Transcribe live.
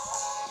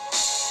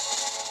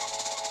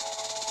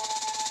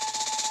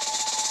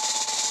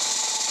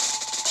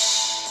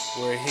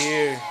We're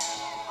here.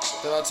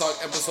 Pillow Talk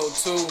episode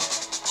 2.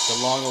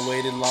 The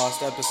long-awaited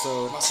lost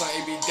episode. My son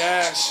AB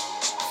Dash.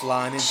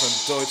 Flying in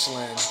from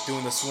Deutschland,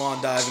 doing the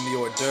swan dive in the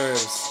hors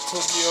d'oeuvres.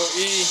 Tokyo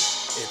E.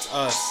 It's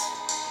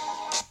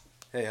us.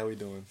 Hey, how we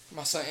doing?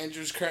 My son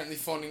Andrew's currently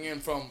phoning in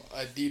from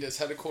Adidas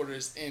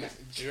headquarters in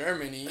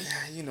Germany.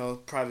 You know,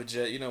 private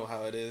jet, you know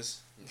how it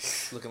is.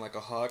 Looking like a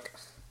hawk.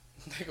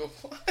 Nigga,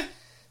 what?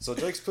 So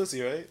Drake's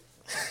pussy, right?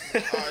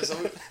 Alright,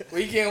 so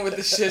we getting with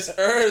the shits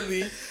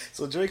early.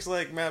 So Drake's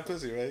like mad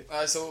pussy, right?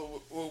 Alright,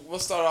 so we'll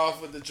start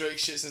off with the Drake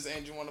shit since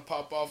Andrew want to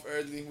pop off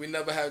early. We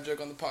never have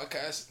Drake on the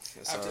podcast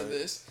after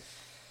this.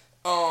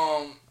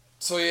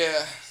 So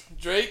yeah,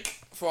 Drake,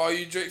 for all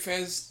you Drake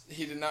fans,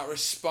 he did not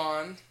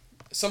respond.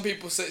 Some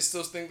people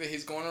still think that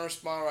he's going to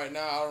respond right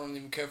now. I don't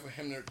even care for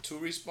him to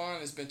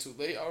respond. It's been too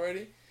late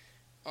already.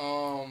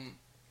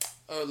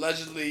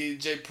 Allegedly,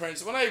 Jay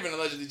Prince, well, not even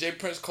allegedly, Jay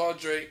Prince called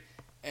Drake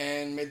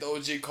and made the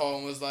OG call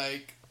and was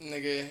like,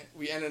 nigga,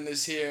 we ending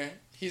this here.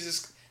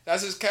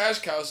 That's his cash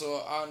cow,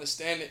 so I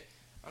understand it.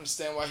 I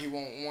understand why he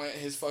won't want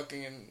his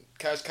fucking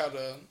cash cow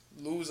to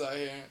lose out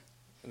here.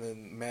 And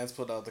then Mans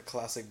pulled out the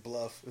classic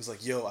bluff. It was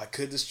like, yo, I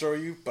could destroy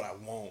you, but I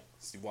won't.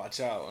 So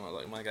watch out. And I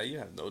was like, my God, you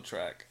have no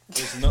track.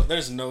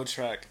 There's no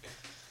track.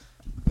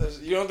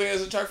 You don't think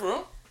there's a track for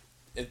real?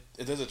 If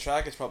there's a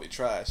track, it's probably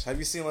trash. Have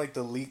you seen like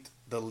the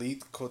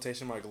leaked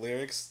quotation mark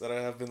lyrics that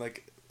have been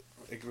like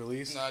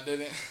released? No, I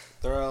didn't.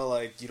 They're all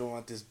like, you don't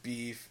want this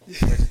beef,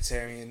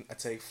 vegetarian, I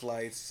take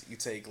flights, you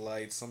take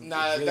lights.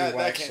 Nah, really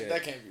that can't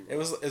be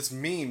real. It's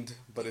memed,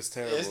 but it's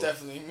terrible. Yeah, it's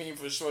definitely mean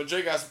for sure.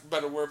 Drake got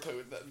better wordplay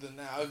with that than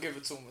that. I'll give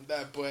it to him with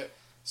that. But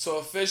so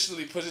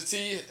officially, Pusha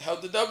T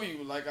held the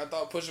W, like I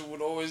thought Pusha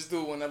would always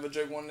do whenever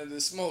Drake wanted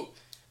to smoke.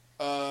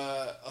 For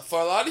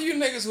a lot of you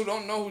niggas who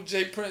don't know who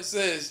Jay Prince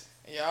is,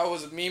 yeah, I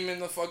was memeing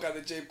the fuck out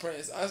of Jay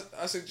Prince.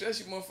 I suggest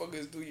you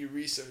motherfuckers do your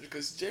research,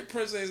 because Jay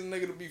Prince ain't a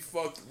nigga to be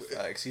fucked with.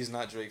 Like, he's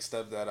not Drake's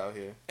stepdad out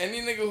here. Any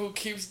nigga who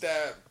keeps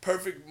that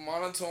perfect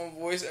monotone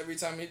voice every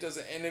time he does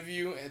an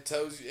interview and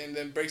tells you, and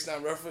then breaks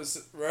down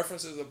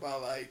references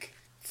about like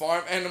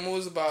farm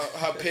animals, about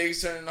how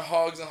pigs turn into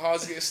hogs and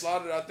hogs get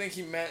slaughtered, I think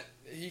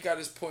he got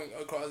his point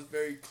across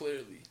very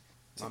clearly.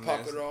 To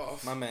pop it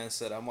off. My man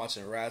said, I'm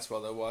watching rats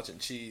while they're watching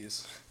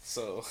cheese.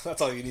 So,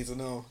 that's all you need to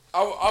know.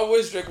 I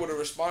wish Drake would have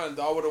responded,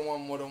 though. I would have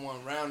won more than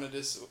one round of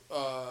this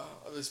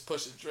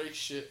Pusha Drake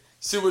shit.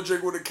 See what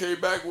Drake would have came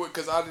back with,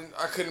 because I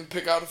couldn't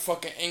pick out a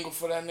fucking angle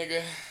for that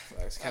nigga.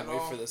 I just can't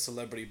wait for the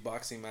celebrity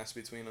boxing match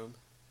between them.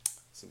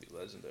 It's going to be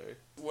legendary.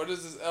 What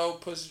is this L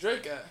push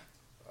Drake at?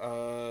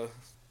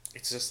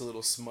 It's just a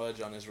little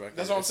smudge on his record.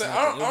 That's what I'm saying.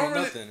 I don't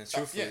really, nothing. It's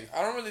truthfully. Yeah,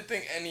 I don't really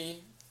think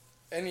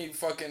any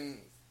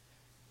fucking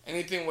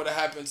anything would have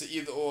happened to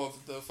either or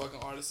of the fucking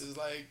artists. Is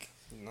like,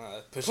 nah,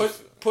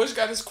 Push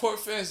got his court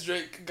fans,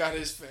 Drake got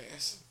his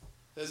fans.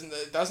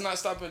 That's not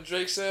stopping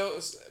Drake's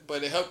sales,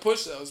 but it helped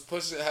Push sales.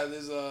 Push had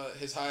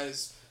his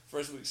highest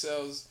first week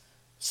sales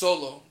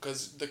solo,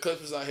 because the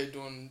Clippers out here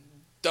doing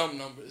dumb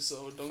numbers,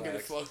 so don't get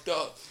it fucked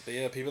up. But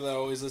yeah, people that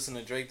always listen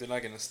to Drake, they're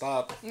not gonna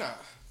stop. Nah,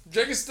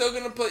 Drake is still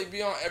gonna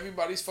be on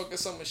everybody's fucking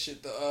summer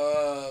shit.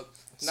 The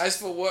Nice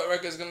for What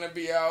record's gonna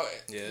be out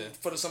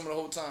for the summer the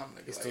whole time.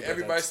 Like,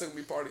 everybody's still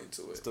gonna be partying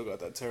to it. Still got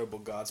that terrible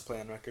God's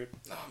Plan record.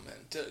 Oh man,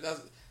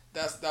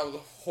 that was a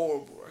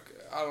horrible record.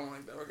 I don't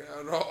like that record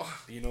at all.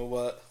 You know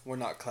what? We're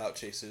not clout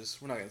chasers.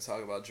 We're not gonna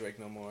talk about Drake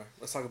no more.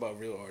 Let's talk about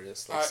real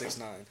artists like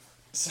 6ix9ine.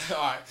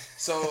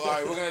 So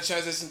we're gonna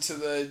transition to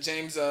the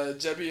James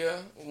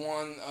Jebbia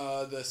won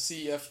the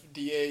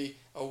CFDA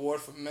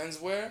award for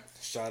menswear.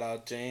 Shout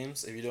out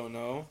James. If you don't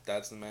know,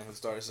 that's the man who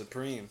started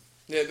Supreme.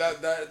 Yeah,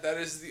 that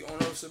is the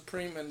owner of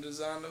Supreme and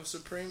designer of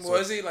Supreme. Well,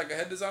 is he like a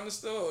head designer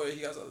still, or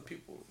he has other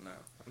people now?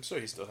 I'm sure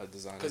he still had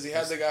designers. Because he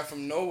had the guy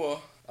from Noah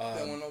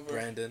that went over.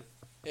 Brandon.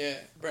 Yeah,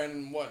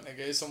 Brandon what,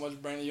 nigga? It's so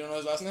much Brandon. You don't know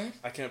his last name?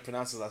 I can't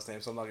pronounce his last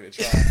name, so I'm not going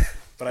to try.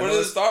 But what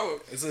does it start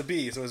with? It's a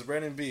B, so it's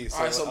Brandon B. So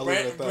alright, so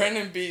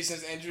Brandon B,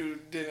 since Andrew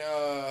didn't,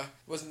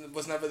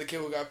 was never the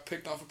kid who got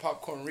picked on for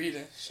popcorn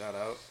reading. Shout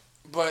out.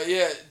 But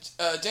yeah,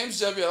 James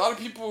Jebbia, a lot of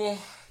people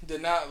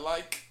did not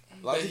like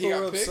a lot of people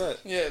were upset.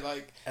 Yeah,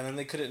 like. And then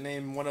they couldn't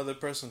name one other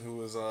person who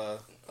was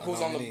who's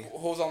on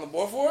the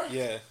board for it?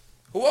 Yeah.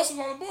 Who else was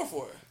on the board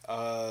for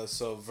it?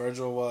 So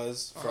Virgil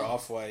was for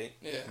Off-White.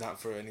 Yeah. Not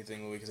for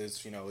anything because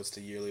it's it's the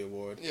yearly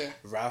award. Yeah.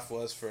 Raph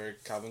was for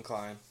Calvin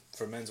Klein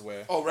for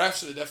menswear. Oh, Raph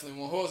should have definitely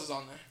won. Who else is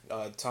on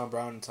there? Tom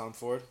Brown and Tom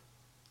Ford.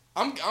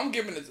 I'm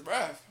giving it to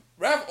Raph.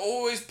 Raph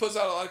always puts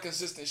out a lot of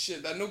consistent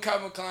shit. That new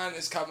Calvin Klein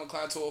is Calvin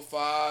Klein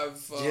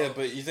 205. Yeah,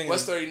 but you think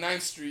West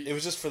 39th Street. It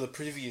was just for the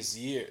previous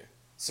year.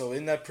 So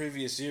in that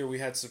previous year, we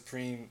had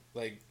Supreme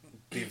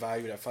be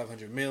valued at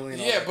 $500 million.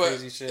 Yeah, but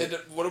crazy shit.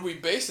 What are we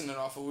basing it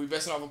off of? Are we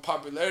basing it off of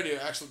popularity or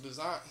actual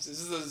designs?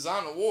 This is a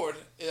design award,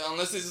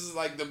 unless this is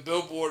like the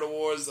Billboard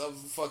Awards of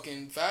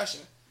fucking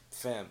fashion.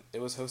 Fam,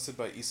 it was hosted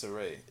by Issa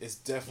Rae. It's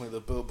definitely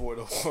the Billboard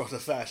Award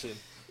of fashion.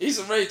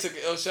 Issa Rae took an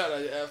ill shot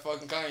at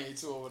fucking Kanye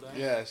too over there.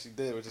 Yeah, she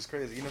did, which is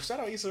crazy.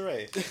 Shout out Issa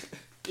Rae.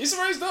 Issa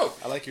Rae's dope.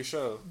 I like your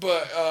show.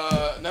 But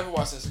never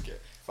watched Insecure.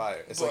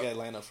 Fire. It's like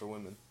Atlanta for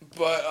women.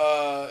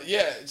 But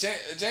yeah,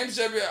 James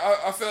Jebbia,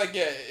 I feel like,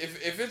 yeah,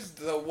 if it's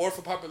the war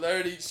for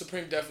popularity,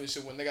 Supreme definitely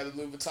should win. They got the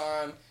Louis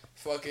Vuitton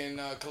fucking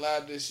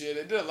collab this year.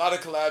 They did a lot of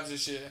collabs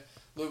this year.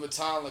 Louis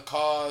Vuitton,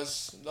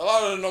 Lacoste, a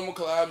lot of the normal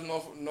collabs,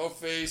 North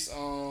Face,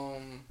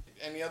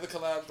 any other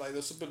collabs like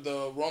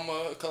the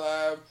Roma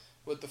collab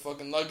with the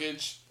fucking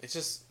luggage. It's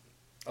just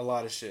a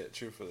lot of shit,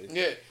 truthfully.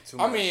 Yeah,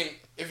 I mean,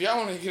 if y'all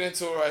want to get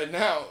into it right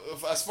now,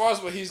 as far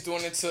as what he's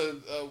doing into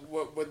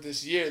what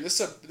this year,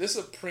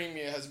 this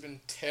premiere has been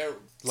terrible.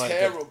 Like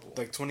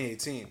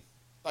 2018.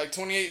 Like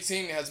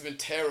 2018 has been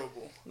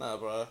terrible. Nah,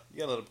 bro, you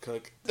gotta let him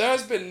cook. There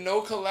has been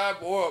no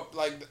collab or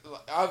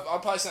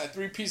I've probably seen like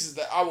 3 pieces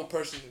that I will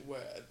personally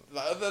wear.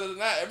 Like, other than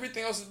that,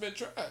 everything else has been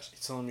trash. You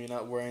telling me you're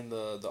not wearing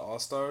the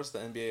All-Stars, the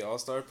NBA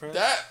All-Star print?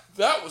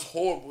 That was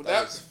horrible.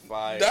 That was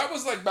fire. That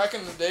was like back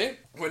in the day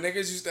when niggas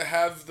used to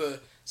have the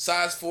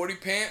size 40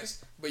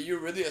 pants, but you're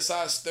really a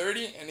size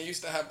 30, and they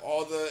used to have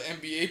all the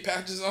NBA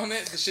patches on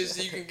it. The shit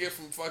that you can get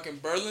from fucking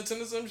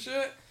Burlington or some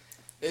shit.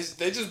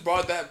 They just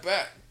brought that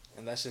back.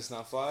 And that shit's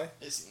not fly?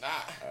 It's not.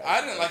 Right,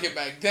 I didn't like it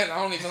back then.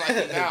 I don't even like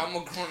it now. I'm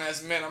a grown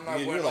ass man. I'm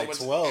not wearing like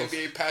 12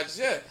 NBA patches.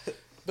 Yeah,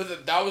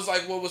 but that was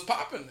like what was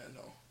popping then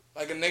though.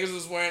 Like niggas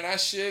was wearing that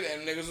shit,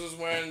 and niggas was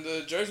wearing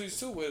the jerseys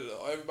too with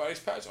everybody's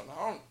patch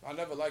on. I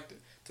never liked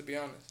it, to be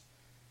honest.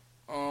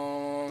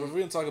 But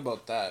we didn't talk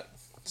about that.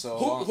 So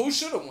who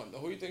should have won though?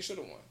 Who you think should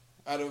have won?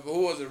 Out of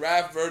who was it?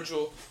 Raph,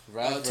 Virgil,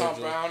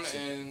 Tom Brown,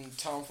 and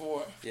Tom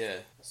Ford. Yeah.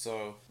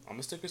 So I'm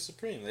gonna stick with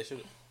Supreme. They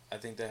should. I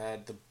think they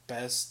had the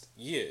best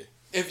year.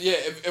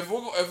 If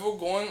we're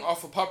going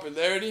off of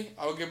popularity,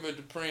 I'll give it to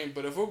Supreme.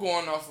 But if we're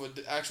going off of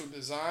the actual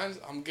designs,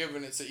 I'm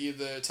giving it to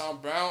either Tom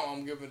Brown or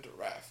I'm giving it to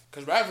Raph.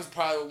 Because Raph is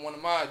probably one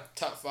of my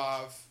top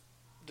 5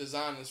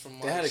 designers from.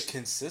 They had a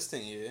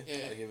consistent year.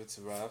 Yeah. I give it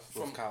to Raph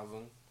with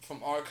Calvin.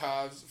 From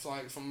archives,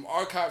 from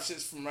archive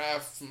shits from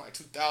Raph from like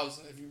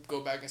 2000. If you go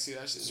back and see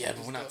that shit. Yeah,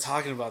 but we're not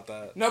talking about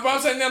that. No, but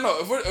I'm saying no.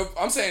 If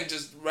I'm saying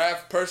just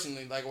Raph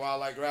personally, like while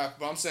I like Raph,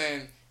 but I'm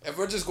saying if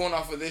we're just going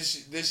off of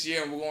this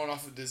year and we're going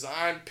off of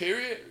design,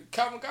 period,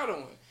 Calvin got to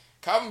win.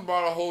 Calvin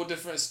brought a whole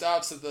different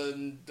style to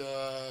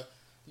the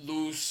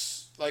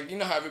loose, like, you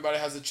know how everybody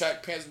has the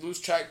track pants,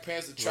 loose track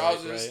pants, the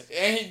trousers, right.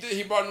 And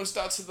he brought a new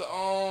style to the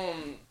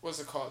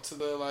what's it called, to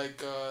the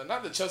like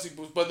not the Chelsea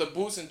boots, but the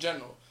boots in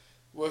general,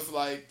 with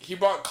like he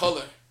brought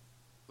color.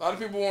 A lot of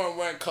people weren't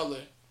wearing color.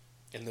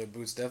 And their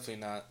boots definitely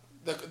not.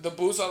 The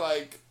boots are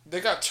like,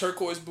 they got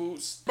turquoise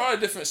boots. Brought a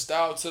different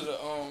style to the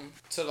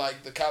to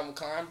like the Calvin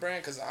Klein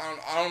brand, cause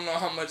I don't know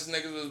how much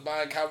niggas was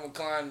buying Calvin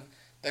Klein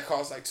that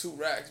cost like 2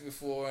 racks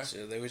before.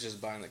 Shit, they were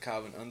just buying the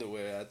Calvin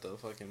underwear at the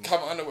fucking.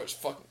 Calvin underwear is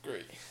fucking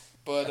great.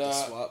 But at the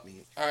swap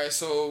meet. All right,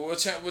 so we'll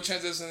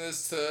transition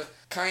this to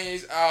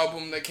Kanye's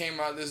album that came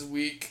out this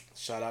week.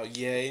 Shout out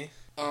Ye.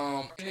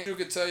 You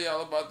could tell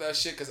y'all about that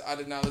shit, cause I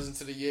did not listen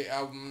to the Ye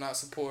album. I'm not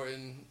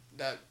supporting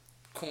that.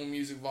 Cool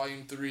Music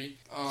Volume 3.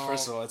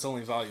 First of all, it's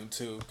only Volume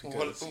 2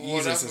 because whatever.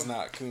 Yeezus is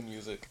not Cool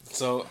Music.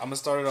 So I'm gonna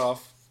start it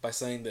off by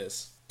saying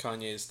this: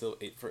 Kanye is still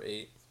 8 for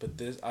 8, but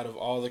this, out of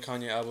all the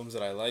Kanye albums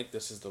that I like,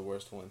 this is the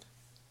worst one.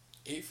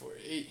 8 for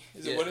 8.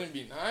 It wouldn't it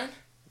be 9?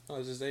 No,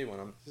 it's just 8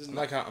 one. I'm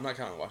not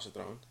counting Watch the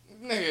Throne.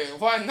 Nigga,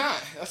 why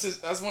not?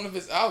 That's one of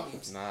his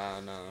albums. Nah,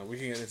 we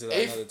can get into that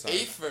another time.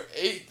 8 for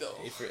 8 though.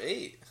 8 for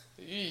 8.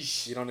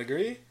 Yeesh. You don't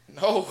agree?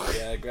 No.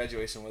 Yeah,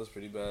 Graduation was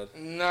pretty bad.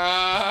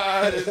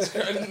 Nah,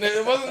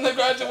 it wasn't the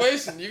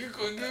Graduation. You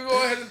can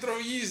go ahead and throw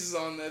Yeezus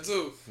on there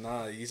too.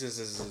 Nah, Yeezus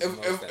is.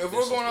 If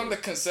we're going on the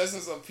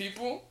consensus of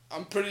people,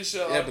 I'm pretty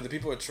sure. Yeah, but the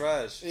people are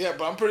trash. Yeah,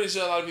 but I'm pretty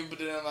sure a lot of people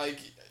didn't like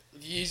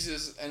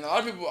Yeezus, and a lot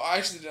of people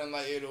actually didn't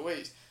like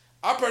 808s.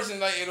 I personally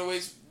like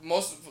 808s.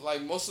 Most of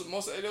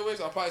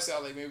 808s, I'll probably say I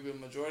like maybe a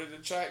majority of the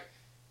track.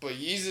 But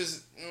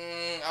Yeezus,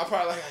 I'll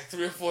probably like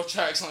 3 or 4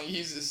 tracks on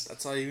Yeezus.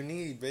 That's all you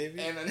need,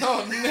 baby. And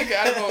no, nigga,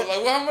 I don't know.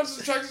 Like, well, how much of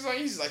the tracks is on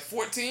Yeezus? Like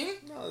 14?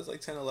 No, it's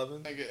like 10,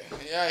 11. Nigga,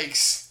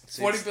 yikes.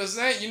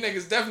 40%? You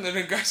niggas definitely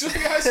didn't graduate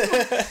high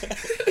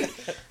school.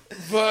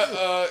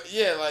 But,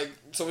 yeah, like,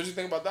 so what you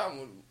think about that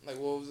one? Like,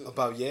 what was it?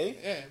 About Ye?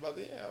 Yeah, about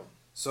the album.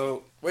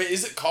 So. Wait,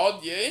 is it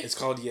called Ye? It's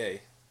called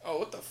Ye. Oh,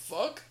 what the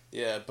fuck?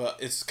 Yeah, but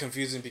it's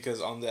confusing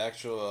because on the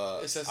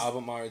actual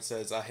album art it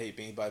says, I hate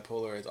being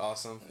bipolar, it's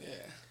awesome. Yeah.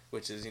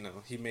 Which is,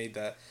 he made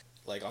that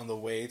like on the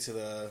way to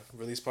the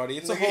release party.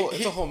 It's a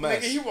whole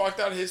mess. Nigga, he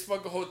walked out of his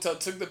fucking hotel,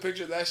 took the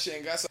picture of that shit,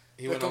 and got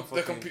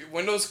the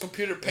Windows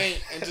Computer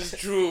Paint and just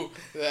drew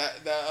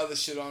that other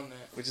shit on there.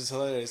 Which is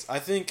hilarious. I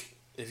think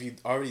if you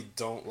already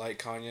don't like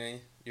Kanye,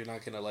 you're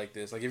not gonna like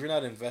this. Like if you're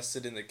not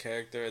invested in the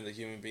character and the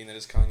human being that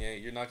is Kanye,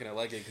 you're not gonna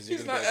like it because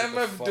he's not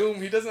MF Doom.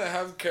 He doesn't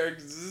have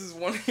characters. This is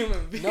one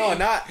human being. No,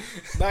 not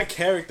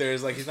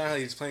characters. Like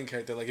he's playing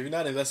character. Like if you're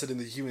not invested in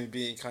the human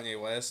being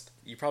Kanye West,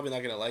 you're probably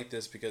not gonna like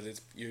this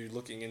because you're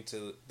looking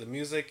into the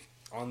music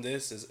on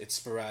this. It's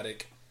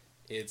sporadic.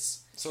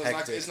 It's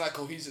not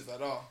cohesive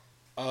at all.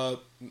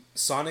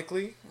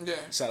 Sonically. Yeah.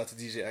 Shout out to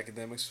DJ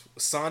Academics.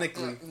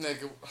 Sonically.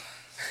 Nigga.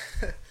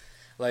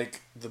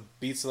 Like, the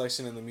beat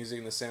selection and the music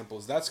and the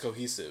samples, that's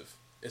cohesive.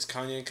 Is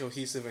Kanye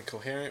cohesive and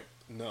coherent?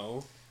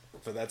 No.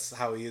 but that's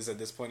how he is at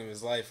this point in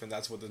his life, and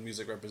that's what the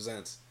music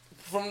represents.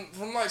 From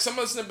like some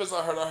of the snippets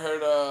I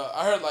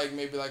heard like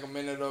maybe like a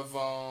minute of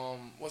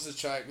what's the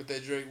track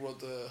that Drake wrote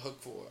the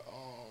hook for?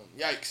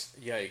 Yikes.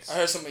 Yikes. I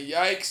heard some of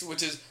Yikes,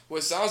 which is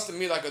what sounds to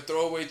me like a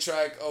throwaway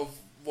track of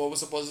what was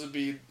supposed to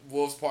be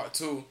Wolves Part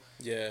 2.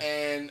 Yeah.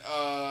 And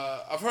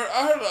I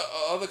heard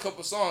a other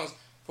couple songs.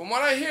 From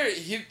what I hear,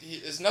 he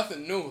it's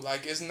nothing new.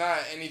 Like it's not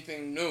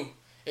anything new.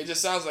 It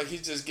just sounds like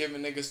he's just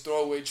giving niggas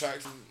throwaway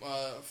tracks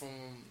from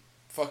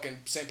fucking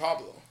St.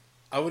 Pablo.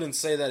 I wouldn't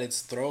say that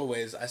it's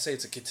throwaways. I say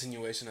it's a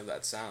continuation of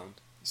that sound.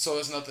 So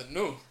it's nothing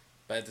new.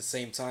 But at the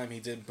same time,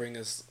 he did bring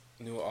us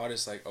new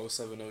artists like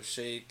 070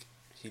 Shake.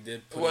 He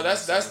did. Well,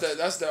 that's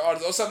the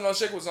artist. 070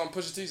 Shake was on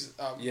Pusha T's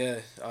album.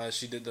 Yeah,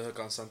 she did the hook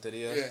on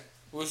Santeria. Yeah,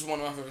 which is one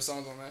of my favorite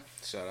songs on that.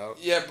 Shout out.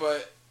 Yeah,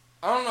 but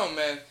I don't know,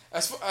 man.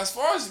 As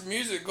far as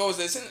music goes,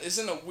 it's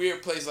in a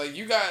weird place. Like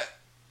you got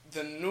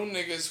the new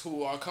niggas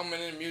who are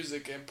coming in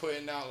music and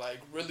putting out like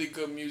really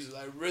good music,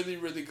 like really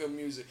really good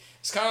music.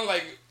 It's kind of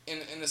like in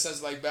the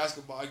sense like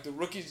basketball. Like the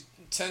rookies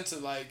tend to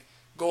like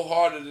go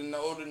harder than the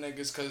older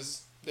niggas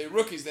because they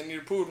rookies. They need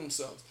to prove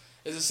themselves.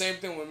 It's the same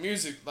thing with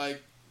music.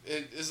 Like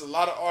there's a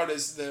lot of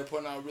artists that are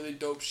putting out really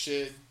dope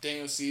shit.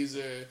 Daniel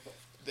Caesar,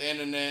 the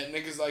internet,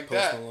 niggas like Post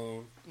that.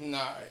 Malone.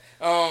 Nah.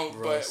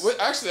 But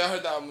actually I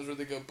heard that album was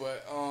really good.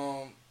 But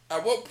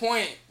at what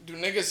point do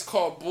niggas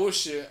call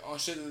bullshit on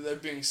shit that they're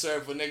being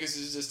served, or niggas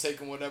is just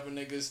taking whatever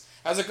niggas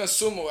as a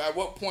consumer? At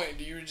what point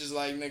do you just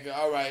like, nigga,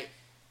 all right,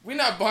 we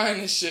not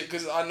buying this shit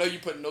because I know you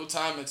put no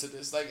time into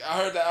this. Like I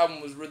heard the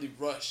album was really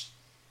rushed.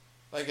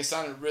 Like it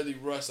sounded really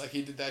rushed. Like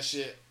he did that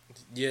shit.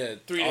 Yeah,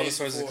 3 all the days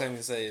sources before. claim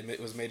to say it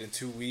was made in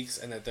 2 weeks,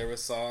 and that there were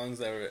songs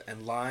that were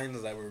and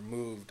lines that were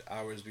removed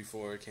hours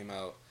before it came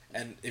out.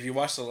 And if you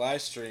watch the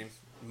live stream,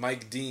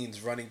 Mike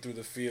Dean's running through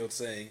the field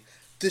saying,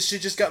 "This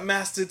shit just got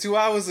mastered 2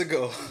 hours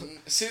ago."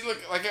 See, look,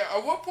 like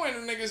at what point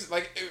do niggas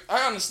like?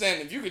 I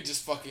understand if you could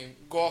just fucking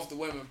go off the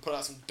whim and put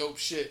out some dope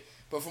shit,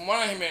 but from what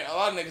I hear, man, a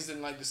lot of niggas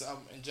didn't like this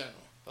album in general.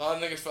 A lot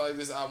of niggas felt like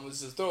this album was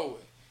just a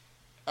throwaway.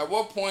 At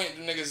what point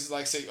do niggas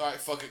like say, all right,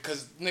 fuck it,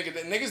 cause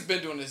niggas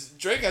been doing this.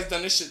 Drake has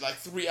done this shit like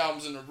 3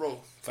 albums in a row.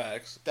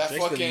 Facts. That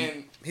Drake's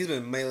fucking he's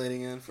been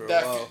mailing in for a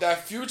that while.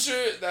 that future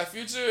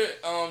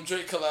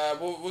Drake collab.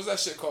 What was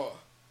that shit called?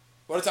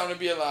 What a Time to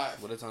Be Alive.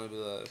 What a time to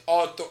be alive.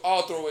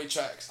 All throwaway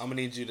tracks. I'm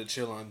gonna need you to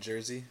chill on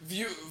Jersey.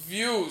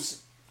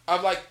 Views.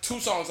 I've like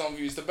 2 songs on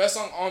Views. The best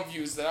song on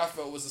Views that I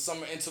felt was the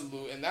Summer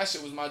Interlude, and that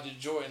shit was my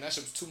joy, and that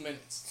shit was 2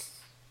 minutes.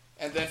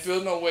 And then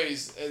Feel No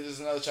Ways is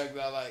another track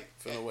that I like.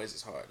 Feel No Ways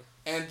is hard.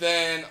 And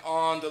then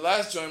on the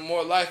last joint,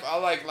 More Life, I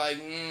like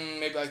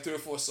maybe like 3 or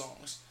 4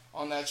 songs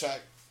on that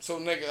track. So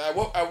nigga,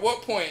 at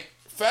what point,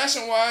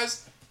 fashion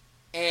wise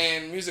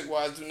and music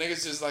wise, do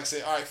niggas just like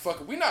say, all right,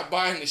 fuck it, we not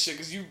buying this shit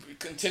because you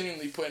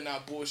continually putting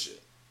out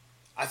bullshit?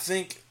 I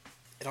think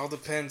it all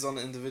depends on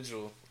the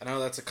individual. I know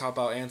that's a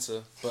cop-out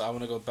answer, but I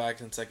want to go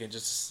back in a second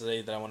just to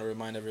say that I want to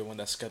remind everyone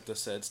that Skepta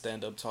said,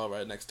 "Stand up tall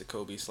right next to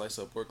Kobe, slice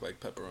up work like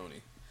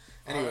pepperoni."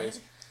 Anyways,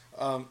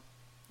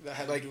 that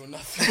had like, to do with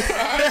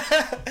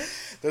nothing.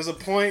 there's a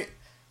point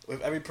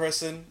with every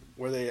person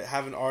where they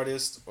have an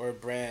artist or a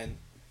brand,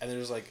 and they're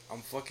just like,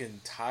 I'm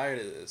fucking tired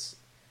of this.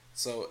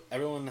 So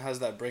everyone has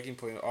that breaking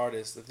point with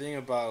artists. The thing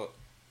about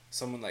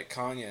someone like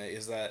Kanye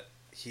is that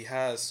he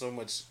has so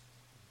much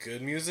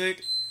good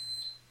music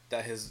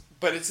that his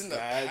But it's in the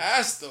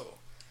past though.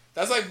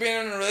 That's like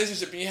being in a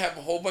relationship and you have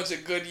a whole bunch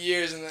of good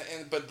years,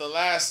 but the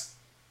last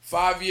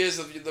 5 years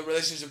of the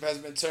relationship has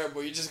been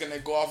terrible. You're just gonna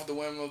go off the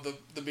whim of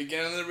the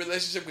beginning of the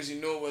relationship because you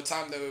knew at a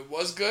time that it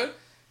was good,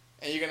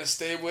 and you're gonna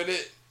stay with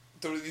it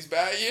through these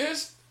bad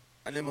years.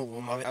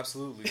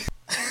 Absolutely.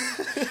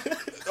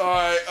 All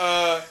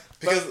right.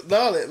 Because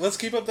let's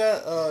keep up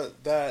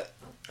that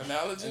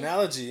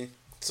analogy.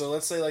 So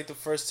let's say like the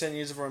first 10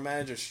 years of our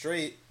marriage are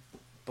straight,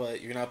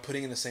 but you're not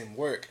putting in the same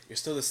work. You're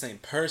still the same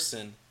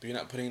person, but you're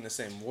not putting in the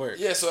same work.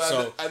 Yeah.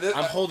 So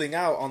I'm holding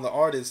out on the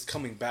artist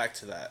coming back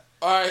to that.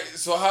 All right.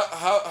 So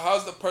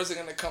how's the person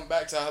gonna come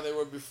back to how they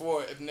were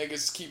before if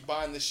niggas keep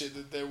buying the shit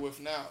that they're with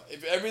now?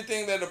 If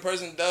everything that a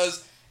person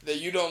does that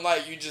you don't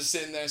like, you just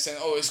sitting there and saying,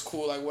 oh, it's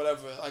cool, like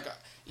whatever. Like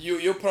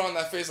you'll put on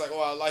that face like,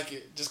 oh, I like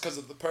it just because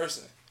of the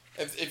person.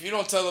 If you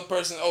don't tell the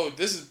person, oh,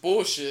 this is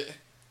bullshit.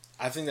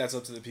 I think that's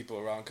up to the people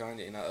around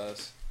Kanye, not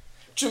us.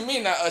 What you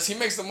mean, not us? He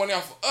makes the money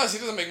off of us. He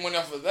doesn't make money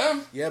off of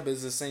them. Yeah, but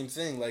it's the same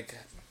thing. Like,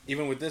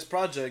 even with this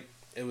project,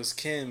 it was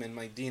Kim and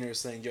Mike Diener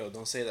saying, yo,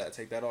 don't say that.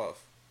 Take that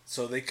off.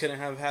 So they couldn't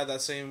have had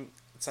that same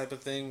type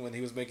of thing when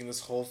he was making this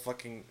whole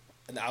fucking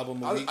an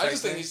album a week. I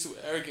just think he's too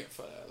arrogant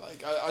for that.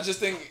 Like, I just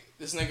think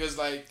this nigga's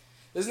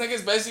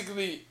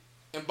basically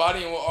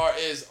embodying what art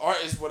is. Art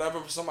is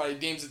whatever somebody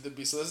deems it to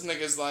be. So this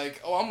nigga's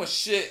like, oh, I'm a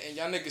shit, and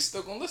y'all niggas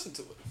still gonna listen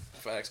to it.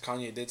 Facts.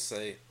 Kanye did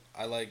say,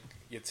 I like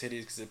your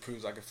titties because it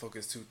proves I can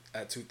focus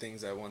at 2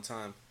 things at one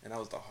time. And that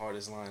was the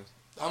hardest line.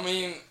 I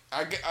mean,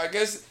 I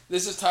guess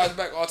this just ties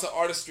back all to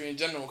artistry in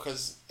general,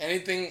 because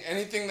anything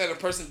that a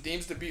person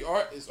deems to be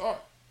art is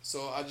art.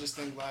 So I just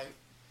think, like,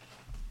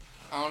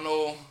 I don't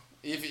know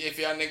if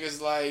y'all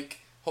niggas, like,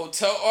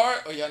 hotel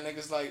art, or y'all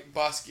niggas like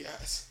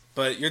Basquiat's?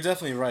 But you're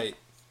definitely right.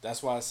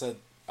 That's why I said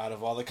out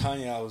of all the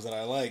Kanye albums that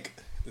I like,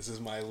 this is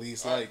my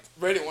least liked.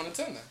 Rate it 1 to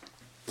 10 then.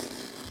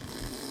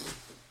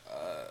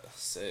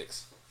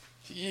 6.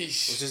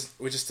 Yeesh.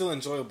 Which is still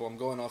enjoyable. I'm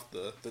going off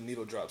the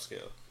needle drop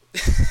scale.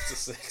 It's a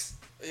 6.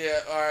 Yeah,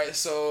 alright,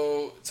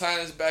 so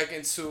tying us back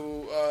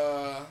into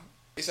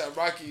ASAP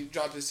Rocky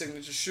dropped his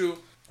signature shoe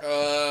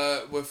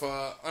with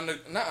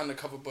not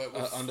undercover but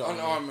with Under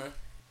Under Armour.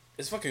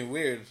 It's fucking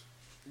weird.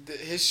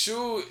 His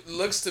shoe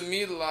looks to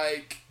me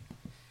like,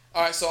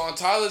 alright, so on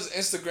Tyler's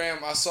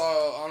Instagram I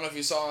don't know if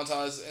you saw on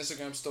Tyler's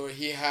Instagram story,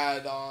 he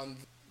had on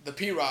the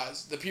P-Rod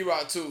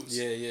 2s.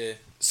 Yeah.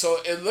 So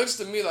it looks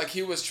to me like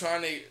he was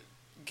trying to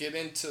get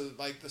into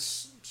like the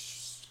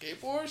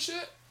skateboard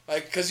shit.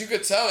 Like, cause you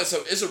could tell it's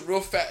a real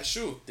fat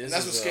shoe. And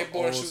that's what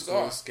skateboarding shoes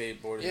are.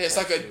 Skateboarding. Yeah, it's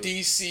like a shoe.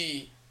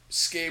 DC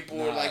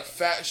skateboard, like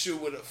fat shoe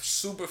with a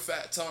super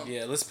fat tongue.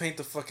 Yeah, let's paint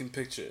the fucking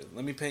picture.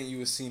 Let me paint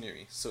you a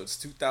scenery. So it's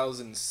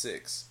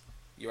 2006.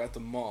 You're at the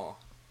mall.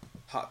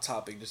 Hot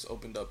Topic just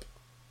opened up.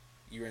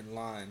 You're in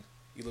line.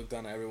 You look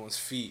down at everyone's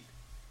feet.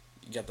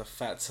 You got the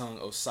fat tongue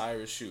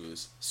Osiris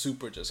shoes.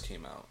 Super just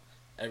came out.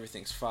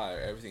 Everything's fire.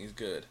 Everything's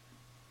good.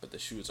 But the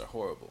shoes are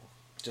horrible.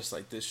 Just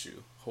like this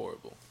shoe.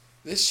 Horrible.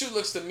 This shoe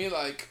looks to me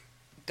like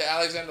the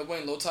Alexander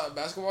Wang low-top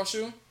basketball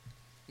shoe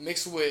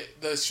mixed with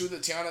the shoe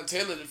that Tiana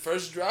Taylor did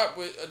first drop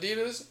with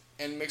Adidas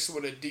and mixed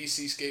with a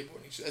DC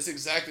skateboarding shoe. That's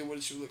exactly what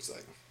the shoe looks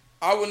like.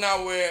 I would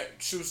not wear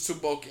shoes too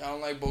bulky. I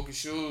don't like bulky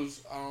shoes.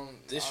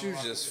 This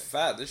shoe's just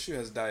fat. This shoe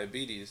has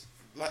diabetes.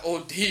 Like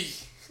OD.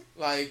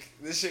 Like,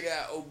 this shit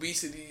got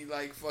obesity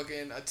like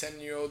fucking a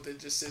 10-year-old that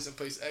just sits and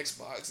plays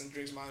Xbox and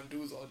drinks Mountain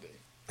Dews all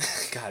day.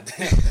 God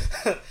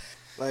damn.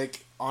 Like,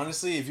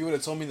 honestly, if you would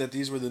have told me that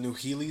these were the new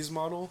Heelys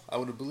model, I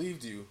would have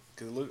believed you.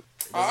 Because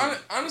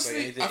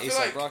honestly, I feel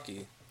like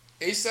Rocky.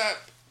 ASAP,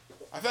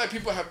 I feel like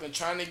people have been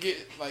trying to get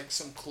like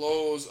some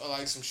clothes or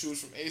like some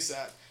shoes from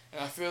ASAP,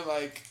 and I feel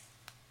like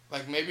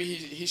maybe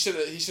he should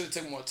have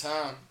taken more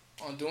time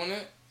on doing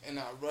it and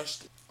not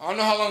rushed it. I don't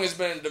know how long it's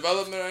been in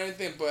development or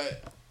anything,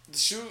 but the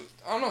shoe,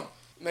 I don't know.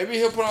 Maybe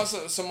he'll put on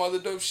some other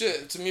dope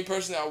shit. To me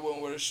personally, I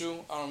wouldn't wear the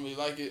shoe. I don't really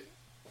like it.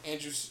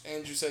 Andrew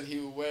said he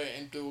would wear it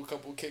and do a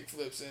couple kick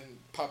flips and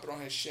pop it on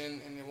his shin,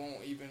 and it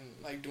won't even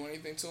like do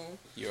anything to him.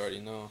 You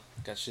already know.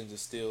 Got shins of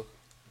steel.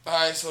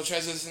 Alright, so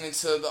transitioning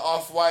to the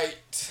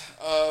Off-White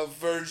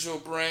Virgil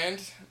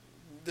brand.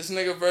 This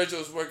nigga Virgil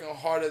is working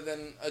harder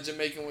than a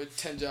Jamaican with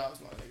 10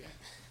 jobs, my nigga.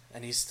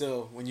 And he's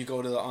still, when you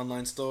go to the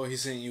online store,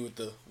 he's hitting you with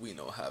the, we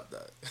don't have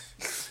that.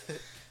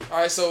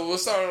 Alright, so we'll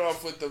start it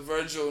off with the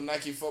Virgil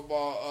Nike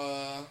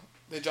football.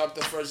 They dropped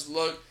their first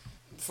look.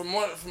 From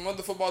what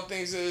the football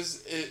things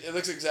is, it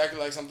looks exactly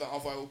like something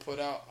Off-White will put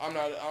out. I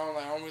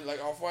don't really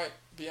like Off-White,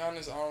 to be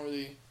honest.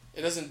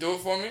 It doesn't do it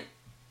for me,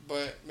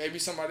 but maybe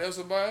somebody else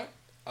will buy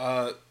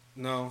it.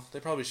 No, they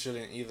probably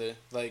shouldn't either.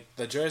 Like,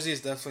 the jersey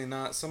is definitely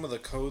not. Some of the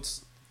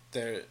coats,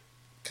 they're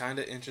kind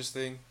of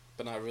interesting,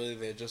 but not really.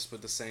 They're just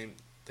with the same,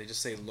 they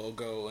just say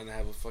logo and they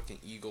have a fucking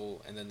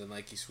eagle and then the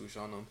Nike swoosh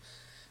on them.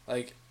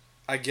 Like,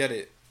 I get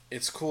it.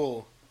 It's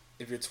cool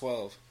if you're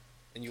 12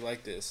 and you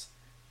like this,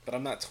 but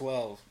I'm not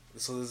 12.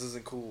 So this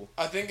isn't cool.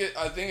 I think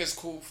it's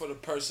cool for the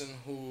person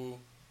who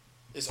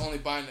is only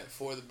buying it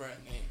for the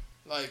brand name.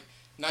 Like,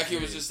 Nike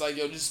was just like,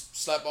 yo, just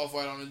slap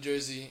Off-White on the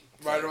jersey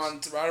right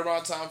around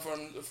time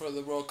for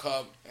the World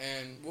Cup,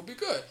 and we'll be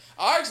good.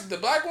 The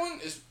black one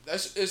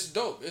it's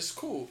dope. It's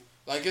cool.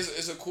 Like,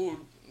 it's a cool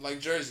like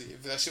jersey.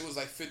 If that shit was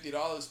like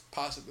 $50,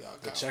 possibly I'll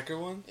the checker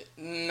one.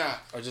 Nah.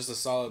 Or just the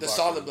solid. The black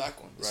solid one.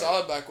 black one. The right.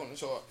 solid black one.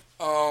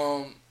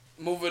 So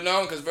moving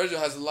on, because Virgil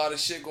has a lot of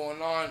shit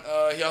going on.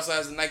 He also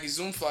has the Nike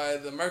Zoom Fly,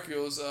 the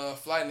Mercurial's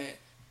Flyknit.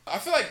 I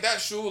feel like that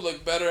shoe would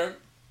look better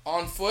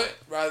on foot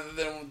rather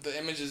than the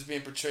images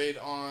being portrayed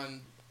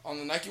on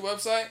the Nike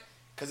website,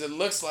 because it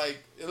looks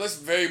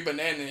very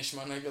banana-ish,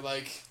 my nigga.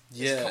 Like,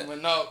 it's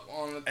coming up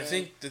on the thing. I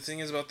think the thing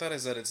is about that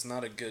is that it's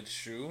not a good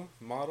shoe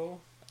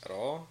model at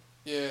all.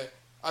 Yeah.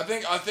 I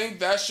think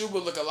that shoe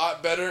would look a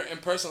lot better in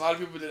person. A lot of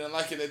people didn't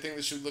like it. They think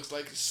the shoe looks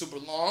like super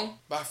long.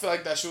 But I feel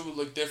like that shoe would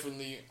look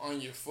differently on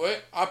your foot.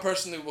 I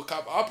personally will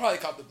I'll probably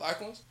cop the black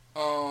ones.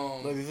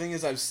 But the thing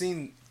is, I've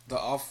seen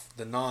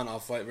the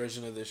non-Off-White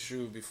version of this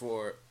shoe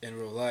before in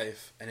real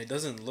life, and it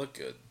doesn't look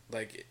good.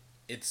 Like,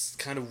 it's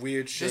kind of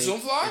weird shape. The Zoom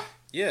Fly?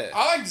 Yeah.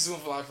 I like the Zoom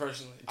Fly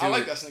personally. Dude, I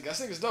like that sneaker. That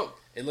sneaker's dope.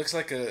 It looks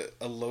like a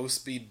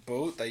low-speed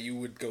boat that you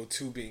would go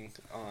tubing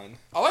on.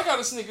 I like how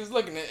the sneaker's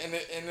looking, and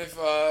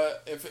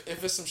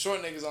if it's some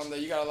short niggas on there,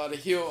 you got a lot of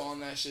heel on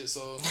that shit.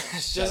 So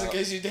just in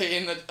case you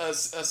dating a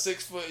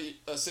 6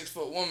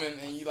 foot woman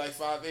and you like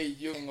 5'8",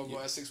 you ain't gonna go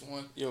at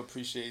 6'1". You'll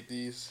appreciate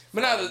these.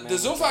 But now the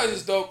Zoom Flies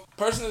is dope.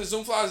 Personally, the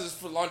Zoom Flies is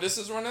for long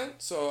distance running.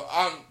 So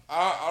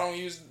I don't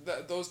use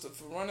those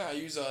for running. I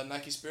use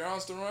Nike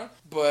Spirons to run.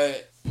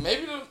 But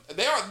maybe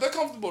they're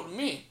comfortable to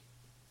me.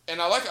 And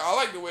I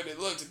like the way they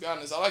look, to be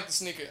honest. I like the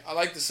sneaker. I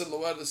like the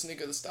silhouette of the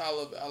sneaker, the style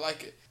of it. I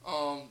like it.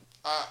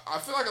 I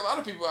feel like a lot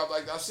of people have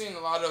like I've seen a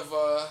lot of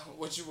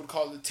what you would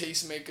call the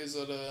tastemakers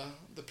or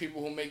the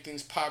people who make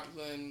things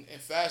popular in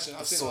fashion.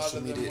 I've seen a lot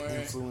of them wearing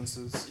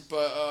influences.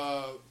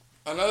 But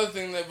another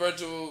thing that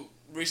Virgil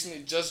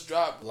recently just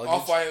dropped, Luggage?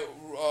 Off-White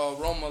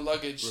Roma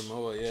luggage.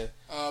 Rimowa, yeah.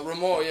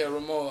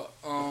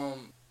 Rimowa.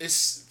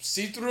 It's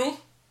see-through.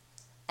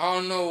 I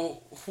don't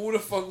know who the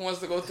fuck wants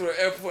to go through an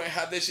airport and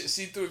have that shit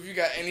see-through. If you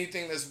got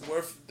anything that's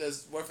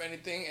worth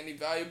anything, any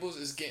valuables,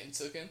 it's getting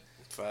taken.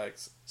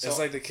 Facts. So, it's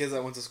like the kids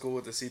that went to school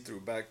with the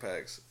see-through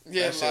backpacks.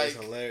 Yeah, that shit like is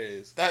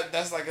hilarious.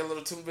 That's like a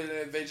little too bit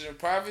of invasion of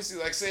privacy.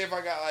 Like, say if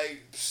I got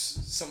like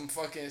some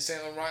fucking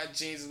Saint Laurent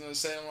jeans and a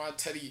Saint Laurent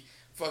Teddy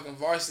fucking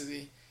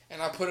varsity,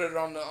 and I put it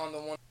on the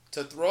one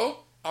to throw,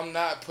 I'm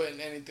not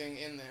putting anything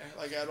in there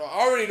like at all.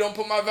 I already don't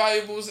put my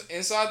valuables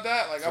inside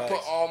that. Like Facts. I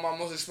put all my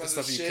most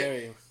expensive stuff you shit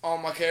carry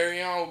on my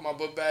carry-on with my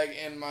book bag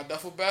and my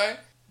duffel bag.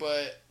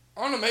 But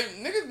I don't know,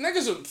 maybe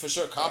niggas would for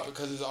sure cop it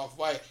because it's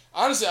off-white.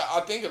 Honestly, I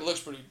think it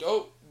looks pretty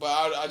dope, but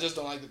I just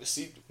don't like the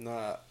see-through.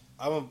 Nah,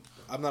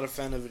 I'm not a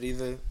fan of it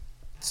either.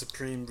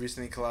 Supreme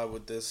recently collabed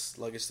with this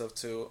luggage stuff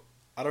too.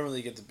 I don't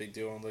really get the big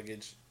deal on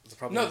luggage.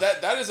 No,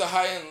 that is a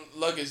high-end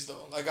luggage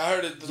though. Like I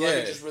heard the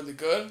luggage is really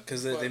good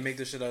because they make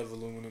the shit out of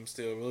aluminum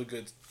steel, really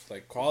good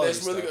like quality.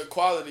 It's really good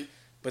quality.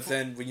 But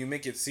then when you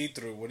make it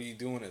see-through, what are you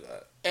doing to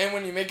that? And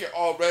when you make it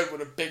all red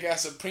with a big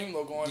ass Supreme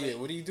logo on it, yeah,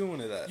 what are you doing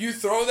to that? You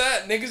throw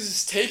that, niggas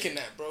is taking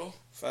that, bro.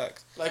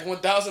 Facts. Like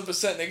 1000%,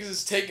 niggas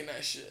is taking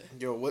that shit.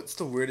 Yo, what's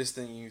the weirdest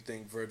thing you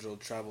think Virgil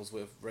travels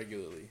with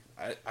regularly?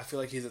 I feel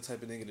like he's the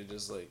type of nigga to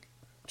just like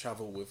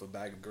travel with a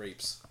bag of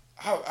grapes.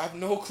 I have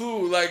no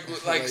clue. Like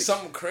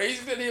something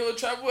crazy that he would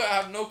travel with. I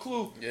have no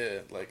clue. Yeah,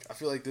 like I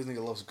feel like this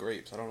nigga loves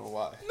grapes. I don't know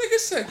why. Nigga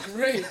said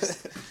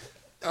grapes.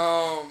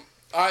 All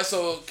right,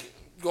 so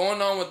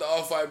going on with the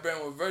Off-White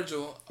brand with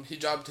Virgil, he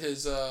dropped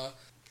his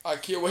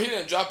IKEA. Well, he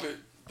didn't drop it.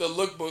 The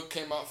lookbook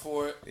came out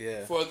for it.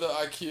 Yeah. For the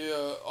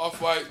IKEA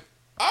Off-White.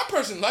 I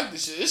personally like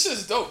this shit. This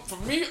shit's dope. For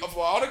me,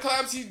 for all the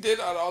collabs he did,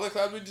 out of all the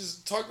collabs we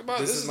just talked about,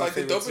 this is like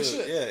the dopest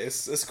shit. Yeah,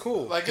 it's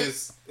cool. Like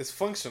it's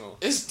functional.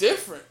 It's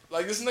different.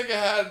 Like this nigga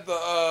had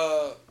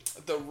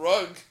the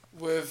rug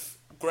with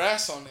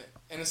grass on it,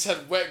 and it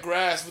said "wet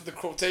grass" with the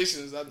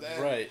quotations at the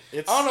end. Right.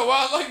 I don't know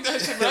why I like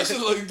that shit, but that shit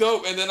look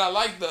dope. And then I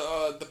like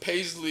the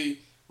paisley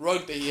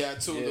rug that he had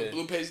too, the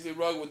blue paisley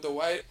rug with the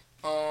white.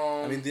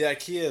 I mean, the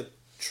IKEA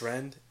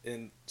trend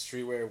in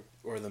streetwear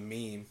or the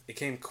meme, it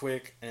came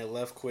quick and it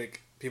left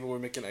quick. People were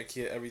making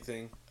IKEA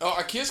everything. Oh,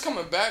 IKEA's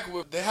coming back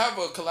with. They have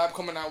a collab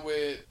coming out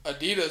with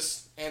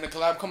Adidas and a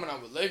collab coming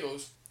out with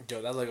Legos.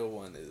 Yo, that Lego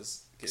one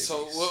is.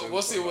 So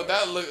we'll see what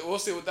that look. We'll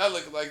see what that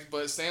look like.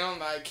 But staying on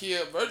the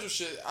IKEA Virgil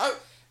shit,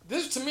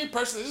 this to me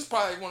personally, this is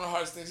probably like one of the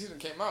hardest things he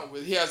came out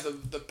with. He has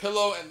the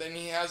pillow, and then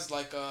he has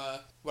like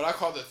what I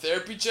call the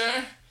therapy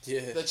chair.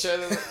 Yeah. The chair.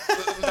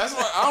 That's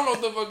what I don't know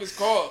what the fuck it's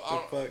called.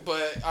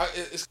 But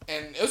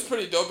it was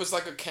pretty dope. It's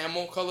like a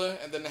camel color,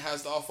 and then it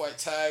has the Off-White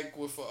tag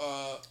with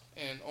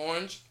and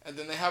orange, and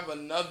then they have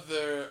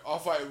another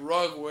Off-White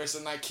rug where it's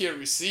an IKEA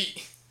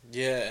receipt.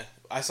 Yeah,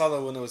 I saw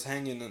that when it was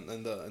hanging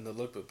in the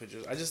lookbook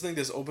pictures. I just think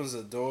this opens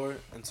the door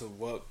into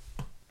what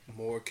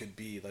more could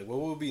be. Like, what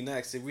will be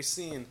next? If we're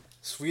seeing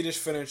Swedish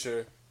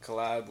furniture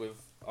collab with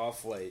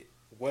Off-White,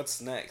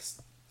 what's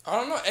next? I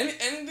don't know.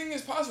 Anything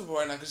is possible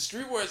right now because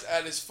streetwear is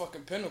at its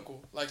fucking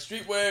pinnacle. Like,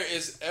 streetwear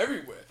is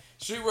everywhere.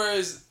 Streetwear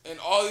is in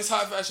all these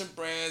high fashion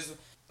brands.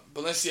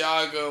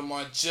 Balenciaga,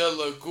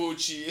 Margiela,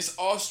 Gucci. It's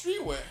all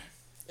streetwear.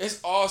 It's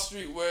all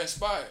streetwear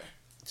inspired.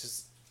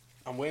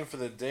 I'm waiting for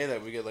the day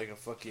that we get like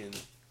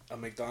a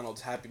McDonald's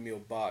Happy Meal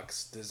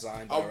box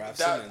designed by Raf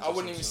Simons. I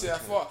wouldn't even say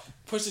that far.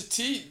 Pusha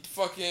T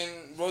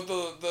fucking wrote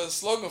the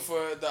slogan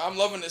for the I'm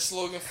loving this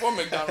slogan for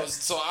McDonald's.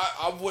 So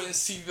I wouldn't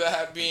see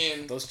that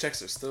being. Those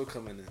checks are still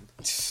coming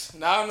in.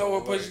 Now I know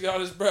where Pusha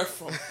got his breath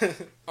from.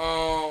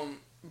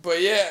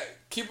 But yeah,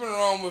 keeping it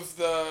on with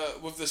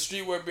the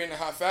streetwear being in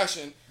high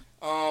fashion.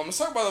 Let's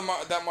talk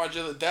about that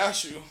Margiela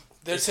Dash shoe.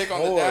 Their take on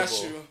the Dash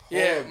shoe.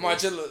 Yeah,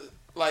 Margiela.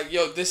 Like,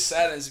 yo, this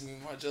saddens me,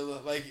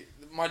 Margiela. Like,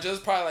 Margiela's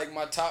probably like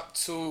my top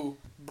 2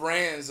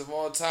 brands of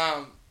all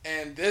time,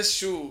 and this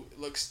shoe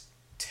looks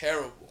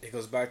terrible. It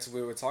goes back to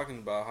what we were talking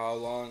about, how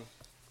long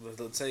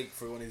it'll take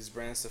for one of these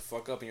brands to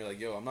fuck up, and you're like,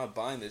 yo, I'm not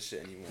buying this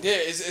shit anymore. Yeah,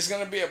 it's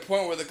gonna be a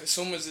point where the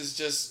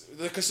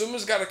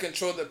consumers gotta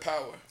control their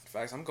power.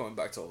 Facts, I'm going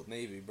back to Old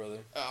Navy, brother.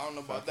 I don't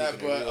know about that,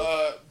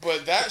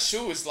 but that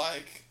shoe is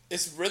like,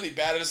 it's really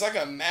bad. It's like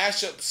a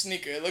mashup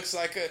sneaker. It looks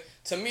like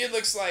to me it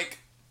looks like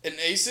an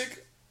ASIC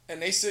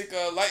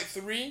Light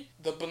 3,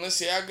 the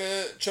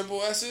Balenciaga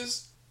Triple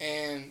S's,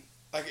 and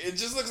like it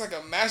just looks like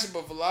a mashup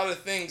of a lot of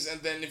things.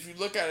 And then if you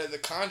look at it, the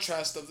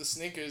contrast of the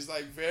sneaker is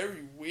like very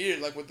weird,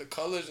 like with the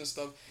colors and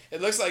stuff.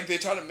 It looks like they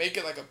try to make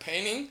it like a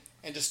painting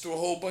and just threw a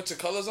whole bunch of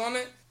colors on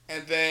it,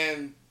 and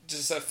then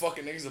just said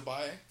fucking niggas to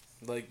buy it.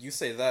 Like, you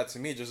say that, to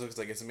me it just looks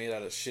like it's made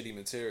out of shitty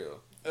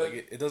material.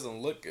 Like, it doesn't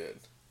look good.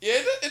 Yeah,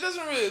 it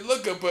doesn't really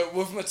look good, but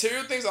with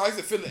material things, I like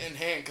to feel it in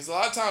hand, because a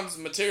lot of times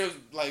materials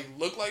like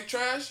look like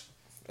trash,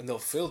 And they'll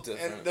feel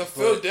different. And they'll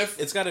feel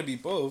different. It's got to be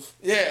both.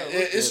 Yeah,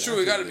 it's true.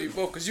 It got to be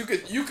both because you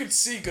could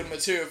see good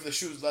material if the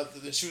shoes leather.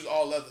 The shoes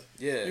all leather.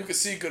 Yeah. You could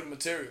see good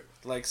material.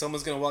 Like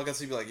someone's gonna walk up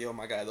to you and be like, "Yo,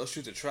 my guy, those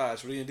shoes are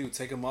trash. What are you gonna do?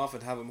 Take them off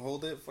and have them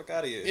hold it? Fuck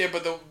out of here." Yeah,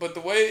 but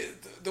the way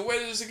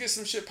to just get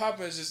some shit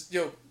popping is just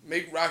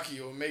make Rocky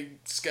or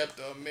make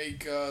Skepta,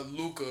 make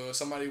Luka or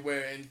somebody wear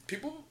it, and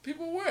people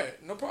wear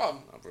it, no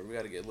problem. Nah, bro, we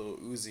gotta get Lil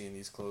Uzi in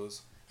these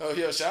clothes. Oh,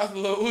 shout out to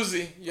Lil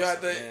Uzi. You're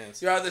out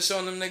there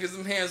showing them niggas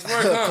them hands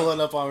work, huh? Pulling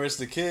up on Rich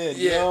the Kid.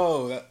 Yeah.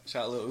 Yo,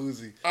 shout out Lil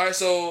Uzi. All right,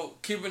 so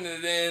keeping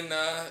it in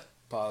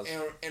pause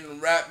in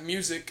rap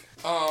music.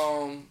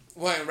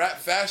 In rap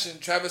fashion,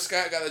 Travis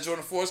Scott got the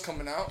Jordan 4s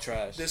coming out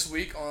this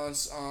week on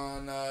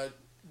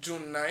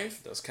June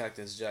 9th. Those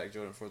Cactus Jack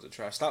Jordan 4s are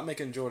trash. Stop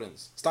making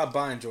Jordans. Stop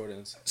buying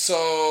Jordans.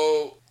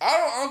 So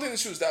I don't think the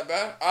shoe's that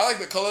bad. I like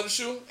the color of the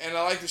shoe, and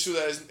I like the shoe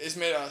that is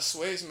made out of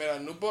suede. It's made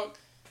out of nubuck.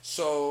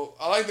 So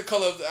I like the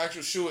color of the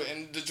actual shoe,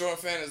 and the Jordan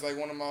fan is like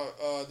one of my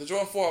the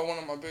Jordan 4 are one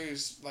of my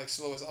biggest like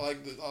slowest. I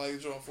like the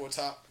Jordan 4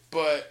 top,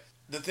 but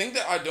the thing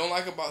that I don't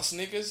like about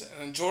sneakers,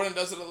 and Jordan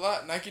does it a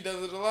lot, Nike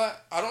does it a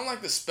lot, I don't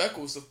like the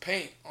speckles of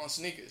paint on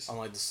sneakers. On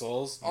like the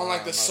soles? On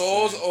like the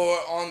soles or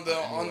on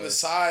the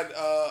side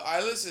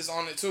eyelets is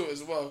on it too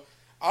as well.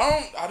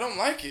 I don't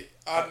like it.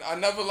 I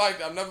never liked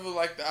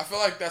that. I feel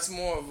like that's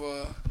more of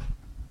a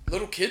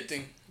little kid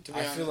thing, to be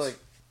honest.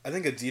 I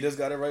think Adidas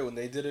got it right when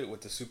they did it with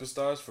the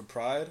Superstars for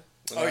Pride.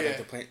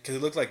 Because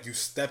it looked like you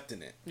stepped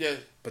in it. Yeah.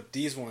 But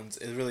these ones,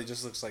 it really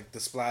just looks like the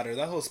splatter.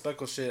 That whole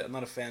speckle shit, I'm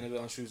not a fan of it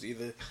on shoes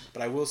either.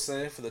 But I will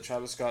say, for the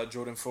Travis Scott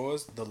Jordan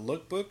 4s, the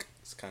lookbook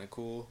is kind of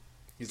cool.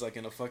 He's like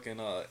in a fucking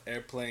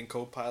airplane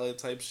co-pilot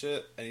type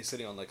shit. And he's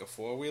sitting on like a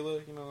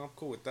four-wheeler. You know, I'm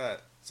cool with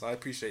that. So I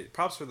appreciate it.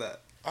 Props for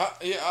that.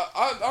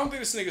 I don't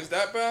think the sneaker's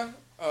that bad.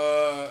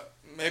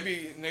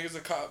 Maybe niggas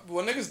are cop.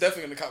 Well, niggas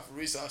definitely gonna cop for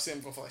resale. I see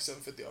them going for like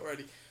 $750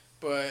 already.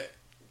 But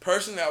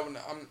personally,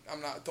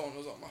 I'm not throwing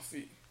those on my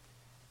feet.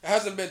 It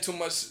hasn't been too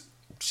much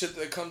shit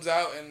that comes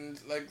out and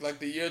like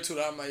the year or two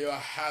that I'm like, I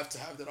have to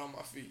have that on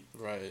my feet.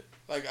 Right.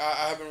 Like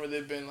I haven't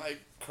really been like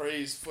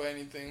crazed for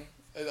anything.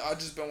 I've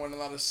just been wanting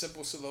a lot of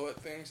simple silhouette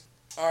things.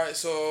 All right,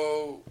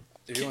 so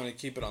if you want to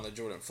keep it on the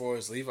Jordan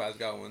 4s, Levi's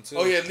got one too.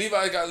 Oh yeah,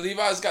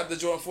 Levi's got the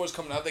Jordan 4s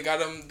coming out. They got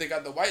them. They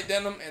got the white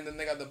denim and then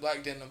they got the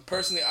black denim.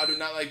 Personally, I do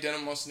not like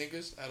denim on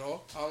sneakers at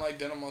all. I don't like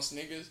denim on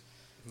sneakers.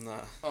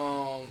 Nah.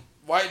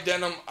 White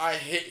denim, I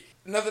hate.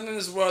 Nothing in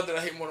this world that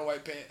I hate more than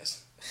white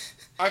pants.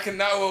 I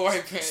cannot wear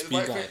white pants.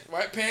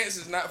 White pants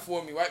is not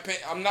for me. White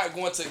pants. I'm not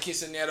going to a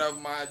quinceañera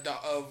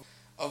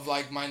of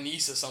like my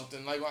niece or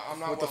something. Like I'm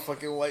not. With the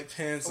fucking white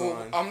pants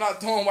on. I'm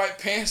not throwing white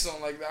pants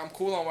on like that. I'm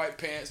cool on white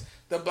pants.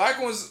 The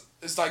black ones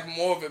is like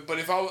more of it. But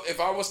if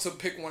I was to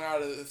pick one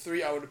out of the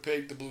three, I would have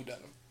picked the blue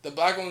denim. The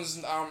black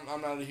ones,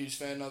 I'm not a huge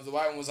fan of. The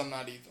white ones, I'm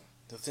not either.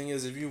 The thing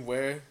is, if you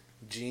wear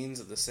jeans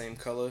of the same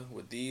color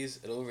with these,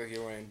 it looks like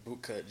you're wearing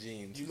bootcut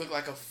jeans. You look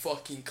like a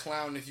fucking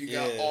clown if you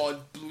got all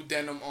blue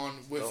denim on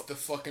with the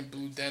fucking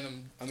blue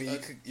denim. I mean,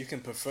 you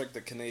can perfect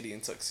the Canadian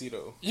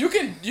tuxedo. You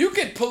can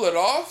pull it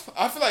off.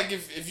 I feel like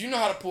if you know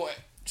how to pull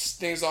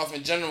things off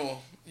in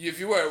general, if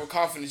you wear it with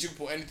confidence, you can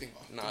pull anything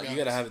off. Nah, you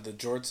gotta have the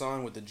jorts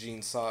on with the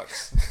jean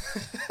socks.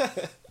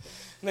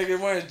 Nigga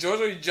wearing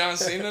jorts, or you John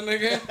Cena,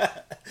 nigga?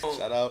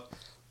 Shout out.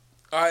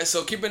 Alright,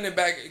 so keeping in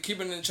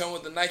tune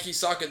with the Nike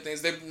soccer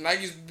things.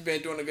 Nike's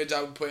been doing a good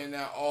job of putting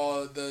out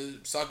all the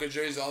soccer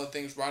jerseys, all the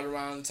things right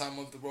around the time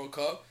of the World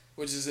Cup,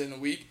 which is in a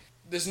week.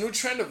 This new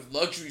trend of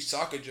luxury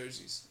soccer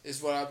jerseys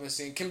is what I've been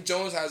seeing. Kim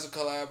Jones has a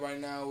collab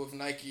right now with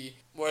Nike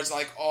where it's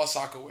like all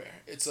soccer wear.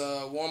 It's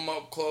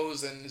warm-up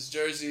clothes and it's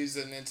jerseys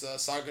and it's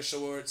soccer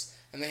shorts.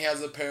 And then he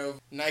has a pair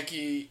of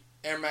Nike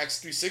Air Max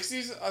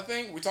 360s, I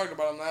think. We talked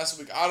about them last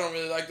week. I don't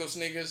really like those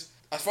sneakers.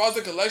 As far as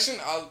the collection,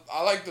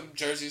 I like the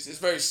jerseys. It's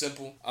very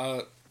simple.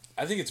 I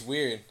think it's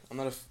weird. I'm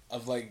not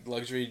of like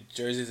luxury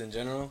jerseys in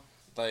general.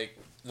 Like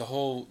the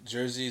whole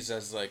jerseys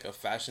as like a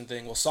fashion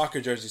thing. Well, soccer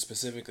jerseys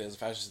specifically as a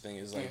fashion thing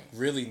is like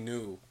really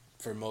new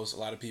for a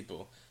lot of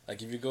people.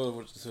 Like if you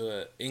go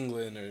to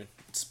England or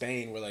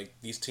Spain where like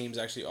these teams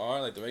actually are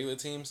like the regular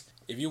teams,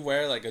 if you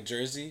wear like a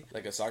jersey,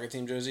 like a soccer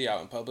team jersey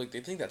out in public, they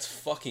think that's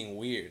fucking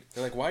weird.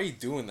 They're like, why are you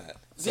doing that?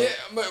 So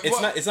but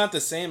it's not the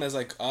same as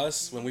like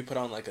us when we put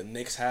on like a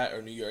Knicks hat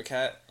or New York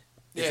hat.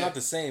 It's not the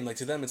same. Like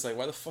to them, it's like,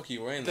 why the fuck are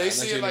you wearing that? They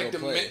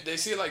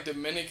see it like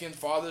Dominican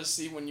fathers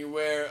see when you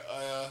wear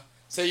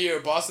say you're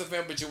a Boston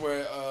fan but you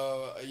wear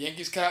a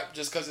Yankees cap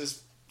just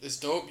because it's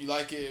dope. You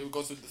like it. It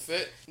goes with the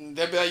fit. And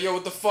they'll be like, "Yo,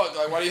 what the fuck?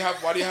 Like, why do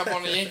you have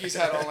on a Yankees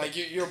hat on? Like,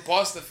 you're a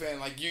Boston fan.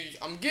 Like,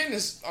 I'm getting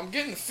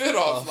the fit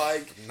off.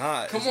 Like,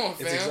 come on,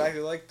 fam. It's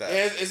exactly like that.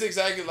 It's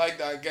exactly like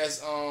that, I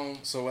guess.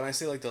 So when I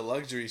say like the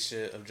luxury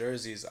shit of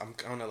jerseys, I'm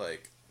kind of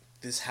like,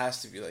 this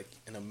has to be like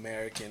an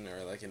American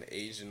or like an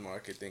Asian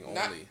market thing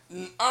only.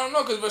 I don't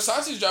know, because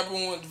Versace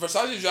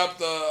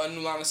dropped a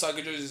new line of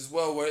soccer jerseys as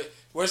well, where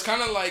it's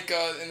kind of like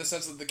in the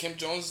sense of the Kim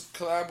Jones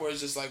collab, where it's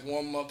just like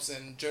warm ups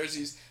and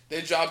jerseys. They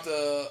dropped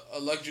a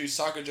luxury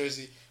soccer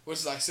jersey, which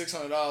is like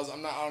 $600.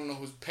 I don't know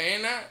who's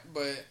paying that,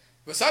 but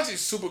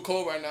Versace's super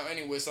cold right now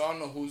anyway, so I don't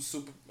know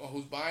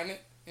who's buying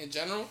it in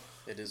general.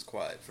 It is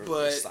quiet for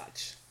But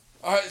Versace.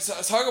 all right, so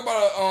let's talk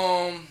about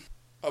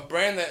a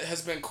brand that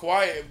has been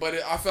quiet, but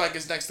I feel like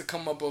it's next to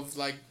come up of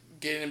like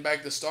getting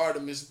back to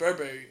stardom is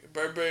Burberry.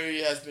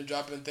 Burberry has been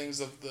dropping things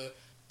of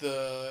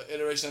the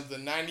iteration of the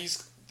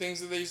 '90s things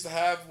that they used to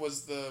have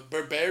was the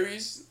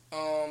Burberrys.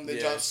 They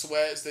dropped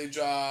sweats.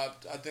 I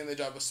think they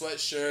dropped a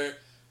sweatshirt,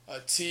 a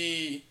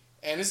tee,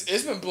 and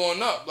it's been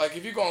blowing up. Like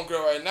if you go on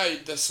Grill right now,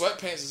 the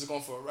sweatpants is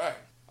going for a rack.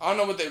 I don't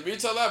know what they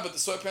retail at, but the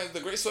sweatpants, the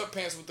gray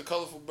sweatpants with the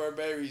colorful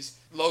Burberry's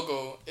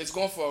logo, it's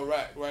going for a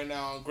rack right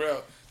now on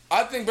Grill.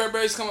 I think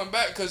Burberry's coming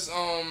back because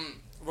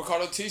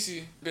Riccardo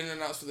Tisci been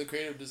announced for the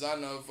creative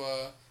designer of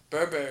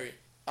Burberry.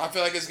 I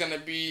feel like it's gonna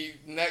be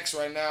next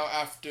right now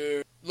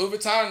after Louis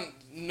Vuitton.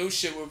 New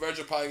shit with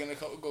Virgil probably gonna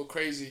go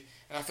crazy,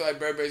 and I feel like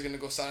Burberry's gonna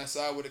go side and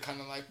side with it,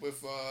 kind of like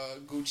with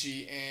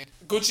Gucci and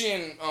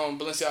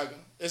Balenciaga.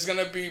 It's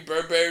gonna be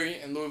Burberry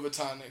and Louis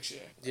Vuitton next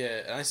year. Yeah,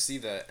 and I see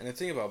that. And the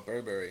thing about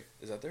Burberry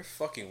is that they're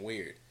fucking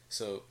weird.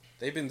 So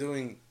they've been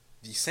doing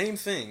the same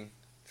thing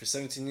for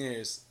 17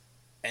 years,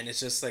 and it's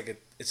just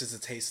like it's just a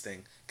taste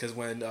thing. Because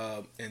when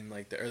in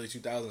like the early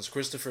 2000s,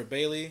 Christopher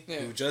Bailey,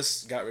 who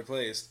just got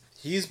replaced,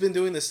 he's been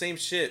doing the same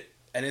shit,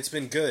 and it's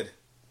been good.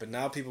 But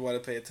now people want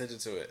to pay attention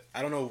to it.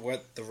 I don't know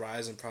what the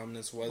rise in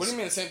prominence was. What do you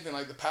mean the same thing?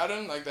 Like the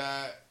pattern, like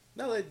that?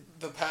 No, like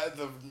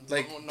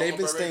they've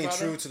been staying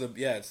true to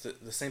it's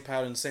the same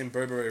pattern, the same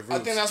Burberry roots. I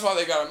think that's why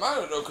they got him out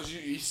of it though, because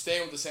you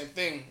staying with the same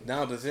thing.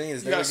 No, but the thing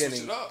is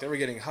they were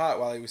getting hot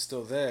while he was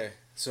still there.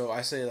 So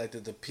I say like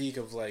the peak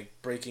of like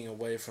breaking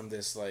away from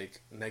this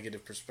like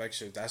negative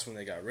perspective. That's when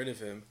they got rid of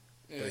him.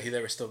 Yeah. But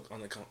they were still on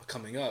the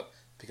coming up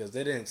because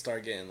they didn't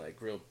start getting like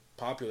real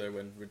popular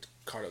when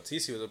Riccardo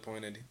Tisci was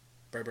appointed.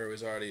 Burberry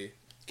was already.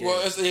 It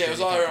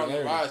was already on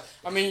the rise.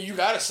 I mean, you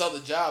gotta sell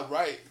the job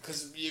right,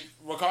 because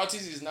Riccardo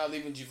Tisci is not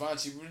leaving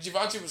Givenchy.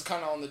 Givenchy was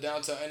kind of on the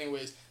downturn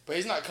anyways, but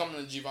he's not coming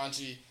to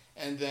Givenchy,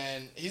 and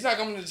then he's not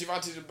coming to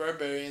Givenchy to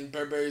Burberry, and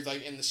Burberry's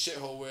like in the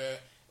shithole where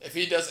if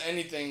he does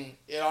anything,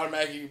 it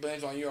automatically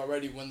blames on you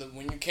already. When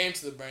you came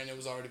to the brand, it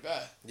was already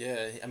bad.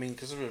 Yeah, I mean,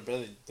 Christopher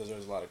Bailey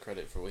deserves a lot of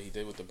credit for what he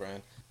did with the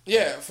brand.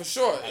 Yeah, for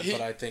sure. But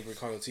I think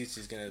Riccardo Tisci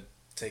is gonna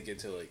take it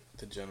to like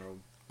the general.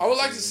 I would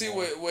like to see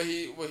what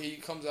he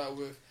comes out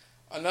with.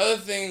 Another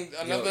thing,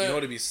 you know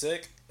what'd be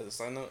sick? As a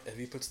side note, if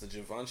he puts the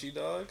Givenchy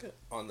dog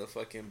on the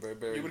fucking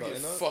Burberry you would get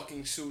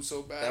fucking sued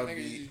so bad, that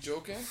nigga. You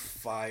joking?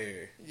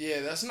 Fire.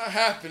 Yeah, that's not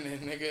happening,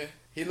 nigga.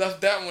 He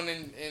left that one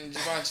in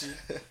Givenchy.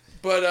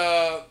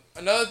 But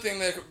another thing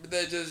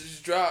that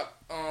just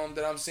dropped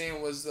that I'm seeing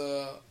was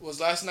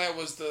last night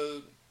was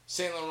the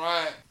Saint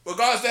Laurent.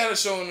 Regardless, they had a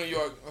show in New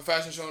York, a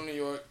fashion show in New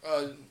York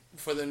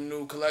for the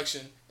new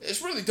collection.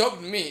 It's really dope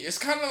to me. It's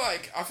kind of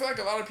like I feel like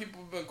a lot of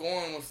people have been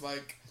going with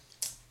like.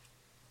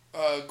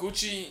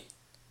 Gucci,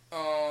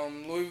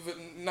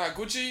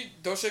 Gucci,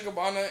 Dolce &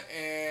 Gabbana,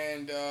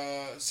 and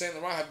Saint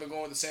Laurent have been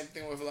going with the same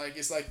thing with like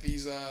it's like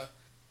these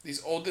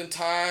olden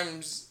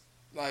times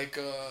like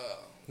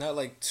not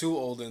like too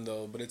olden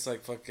though, but it's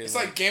like fucking. It's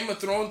like Game of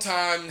Thrones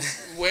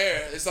times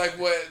wear. It's like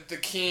what the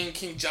King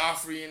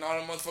Joffrey, and all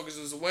the motherfuckers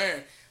was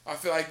wearing. I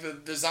feel like the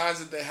designs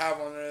that they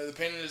have on there, the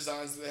painted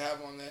designs that they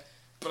have on there.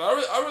 But I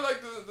really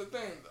like the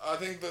thing. I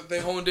think that they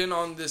honed in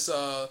on this.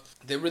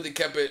 They really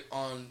kept it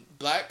on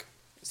black.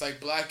 It's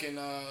like black and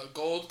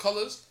gold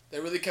colors.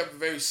 They really kept it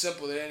very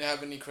simple. They didn't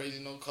have any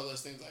crazy no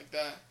colors, things like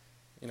that.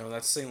 You know,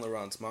 that's Saint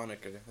Laurent's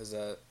moniker, is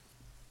that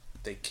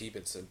they keep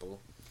it simple.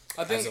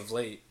 I think, as of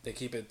late, they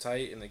keep it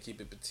tight and they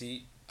keep it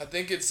petite. I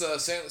think it's I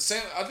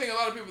think a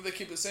lot of people that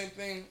keep the same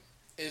thing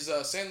is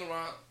Saint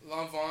Laurent,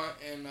 Lanvin,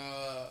 and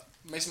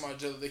Maison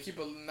Margiela. They keep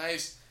a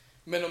nice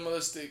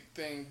minimalistic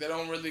thing. They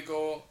don't really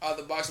go out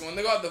the box. When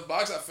they go out the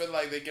box, I feel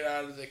like they get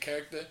out of their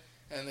character.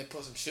 And they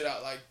put some shit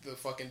out like the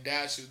fucking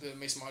dad shoe that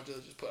Maison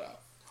Margiela just put out.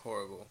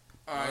 Horrible.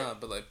 Alright.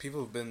 But like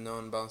people have been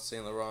known about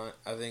Saint Laurent.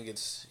 I think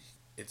it's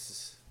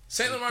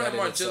Saint Laurent and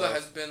Margiela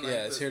has been like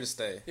it's here to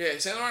stay. Yeah,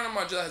 Saint Laurent and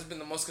Margiela has been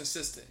the most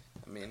consistent.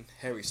 I mean,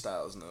 Harry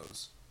Styles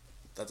knows.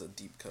 That's a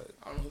deep cut.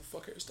 I don't know who the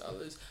fuck Harry Styles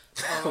is.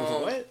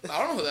 What? I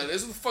don't know who that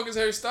is. Who the fuck is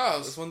Harry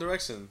Styles? That's One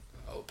Direction.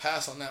 Oh,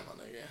 pass on that,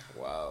 my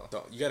nigga. Wow.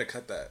 You gotta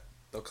cut that.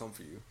 They'll come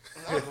for you.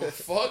 I don't give a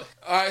fuck.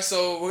 Alright,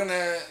 so we're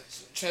gonna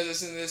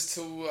transition this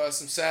to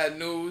some sad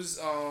news.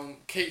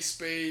 Kate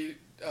Spade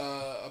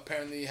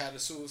apparently had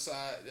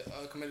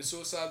committed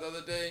suicide the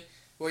other day.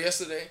 Well,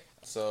 yesterday.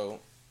 So,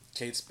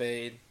 Kate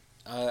Spade.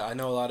 I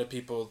know a lot of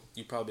people,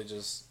 you probably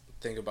just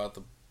think about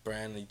the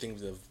brand and you think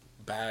of the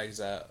bags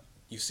that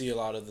you see a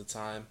lot of the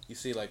time. You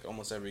see like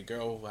almost every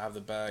girl will have the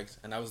bags,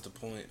 and that was the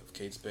point of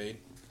Kate Spade.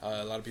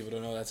 A lot of people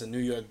don't know that's a New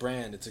York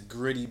brand. It's a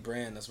gritty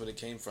brand. That's what it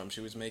came from. When she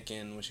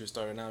was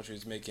starting out, she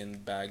was making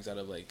bags out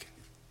of like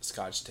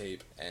Scotch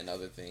tape and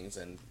other things,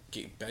 and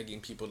begging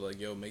people to like,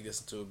 yo, make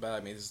this into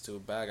a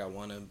bag. I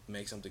want to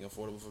make something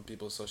affordable for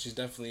people. So she's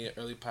definitely an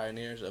early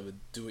pioneer of a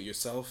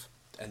do-it-yourself.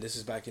 And this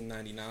is back in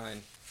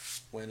 '99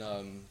 when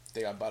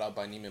they got bought out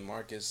by Neiman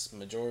Marcus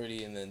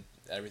majority, and then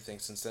everything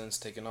since then is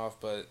taken off.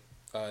 But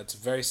it's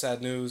very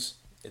sad news.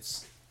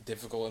 It's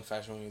difficult in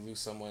fashion when you lose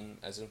someone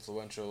as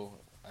influential,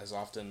 as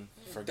often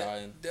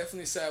forgotten.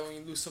 Definitely sad when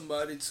you lose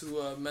somebody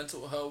to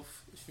mental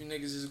health. If you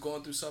niggas is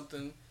going through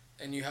something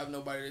and you have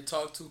nobody to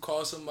talk to,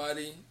 call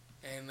somebody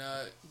and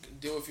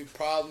deal with your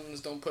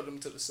problems. Don't put them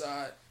to the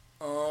side.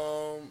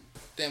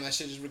 Damn, that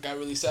shit just got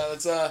really sad.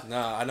 Let's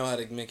Nah, I know how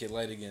to make it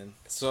light again.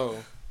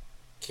 So,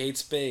 Kate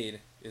Spade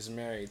is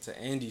married to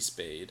Andy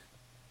Spade,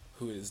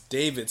 who is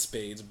David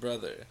Spade's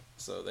brother.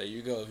 So there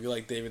you go. If you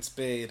like David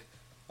Spade,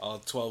 all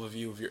 12 of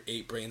you with your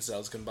 8 brain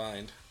cells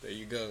combined. There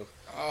you go.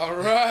 All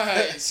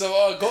right.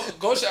 So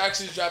Gosha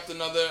actually dropped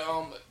another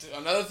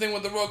thing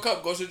with the World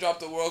Cup. Gosha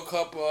dropped the World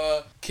Cup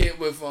kit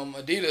with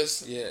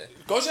Adidas. Yeah.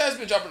 Gosha has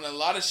been dropping a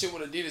lot of shit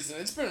with Adidas, and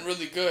it's been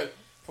really good.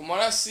 From what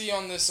I see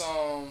on this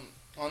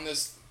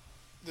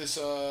this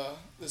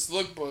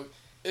lookbook,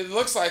 it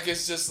looks like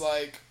it's just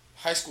like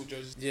high school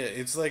jerseys. Yeah,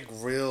 it's like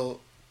real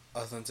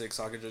authentic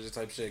soccer jersey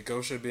type shit.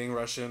 Gosha being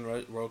Russian,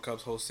 World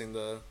Cup's hosting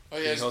the... Oh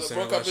yeah, so the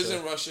World Cup is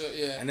in Russia,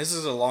 yeah. And this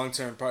is a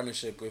long-term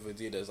partnership with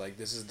Adidas. Like,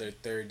 this is their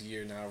 3rd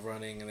year now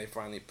running, and they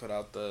finally put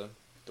out the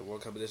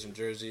World Cup edition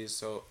jerseys.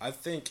 So I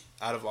think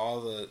out of all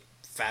the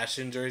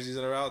fashion jerseys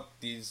that are out,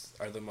 these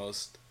are the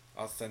most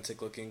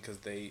authentic looking because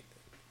they're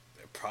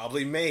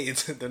probably made.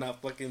 They're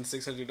not fucking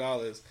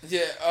 $600.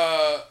 Yeah,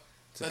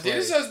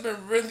 Adidas has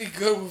been really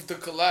good with the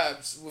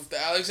collabs, with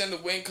the Alexander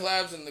Wayne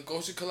collabs and the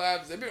Gosha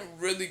collabs. They've been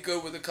really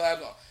good with the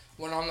collabs.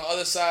 When on the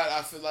other side,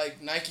 I feel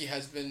like Nike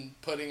has been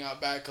putting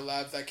out bad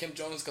collabs. That Kim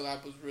Jones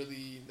collab was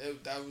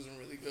that wasn't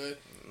really good.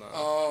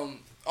 No.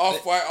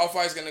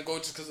 Off-White's gonna go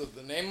just because of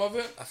the name of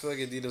it. I feel like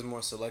Adidas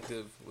more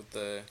selective with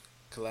the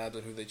collabs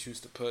and who they choose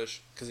to push.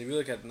 Because if you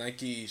look at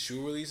Nike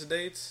shoe release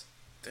dates,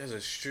 there's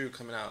a shoe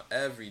coming out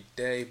every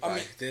day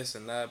by this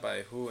and that,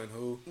 by who and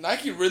who.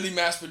 Nike really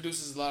mass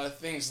produces a lot of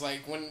things.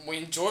 Like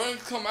when Jordan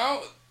come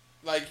out,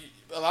 like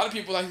a lot of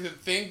people like to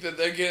think that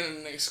they're getting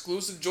an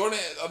exclusive Jordan.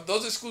 Of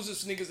those exclusive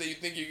sneakers that you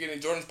think you're getting,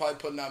 Jordan's probably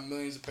putting out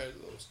millions of pairs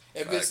of those.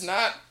 If it's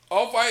not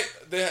Off-White,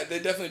 they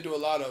definitely do a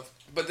lot of.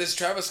 But this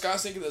Travis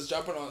Scott sneaker that's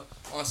dropping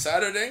on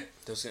Saturday,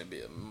 there's gonna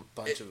be a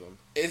bunch of them.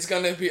 It's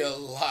gonna be a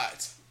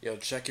lot. Yo,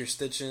 check your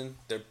stitching.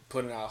 They're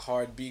putting out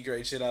hard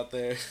B-grade shit out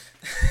there.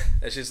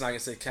 That shit's not gonna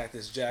say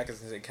Cactus Jack. It's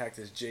gonna say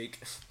Cactus Jake.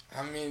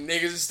 I mean,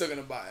 niggas is still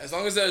gonna buy. As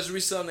long as there's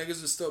resale,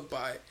 niggas will still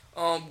buy.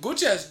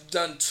 Gucci has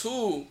done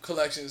 2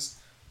 collections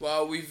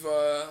while we've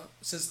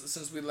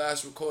since we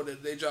last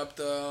recorded. They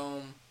dropped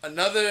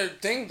another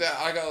thing that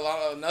I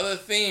got another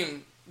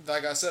theme.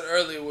 Like I said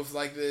earlier, with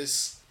like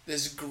this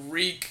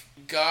Greek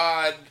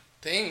god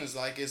things.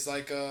 Like it's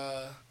like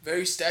a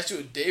very Statue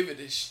of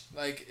David-ish.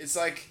 Like it's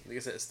like I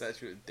said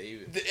Statue of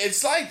David.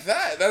 It's like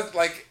that. That's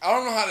like I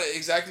don't know how to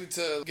exactly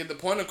to get the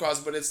point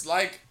across, but it's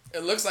like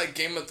it looks like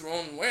Game of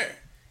Thrones wear.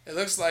 It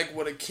looks like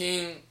what a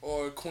king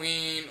or a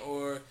queen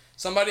or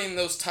somebody in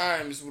those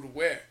times would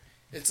wear.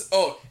 It's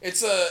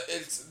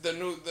the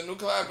new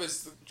collab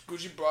is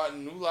Gucci brought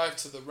new life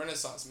to the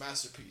Renaissance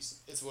masterpiece.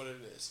 It's what it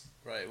is.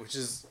 Right, which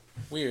is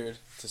weird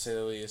to say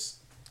the least,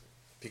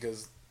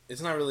 because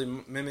it's not really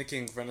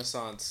mimicking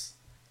Renaissance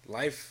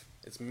life.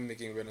 It's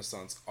mimicking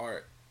Renaissance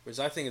art, which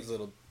I think is a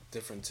little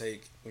different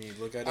take when you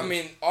look at it. I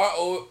mean,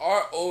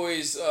 art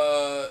always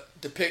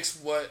depicts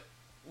what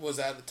was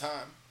at the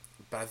time.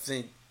 But I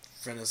think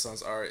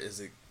Renaissance art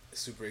is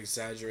super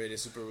exaggerated,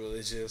 super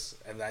religious,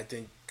 and I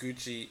think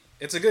Gucci.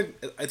 It's a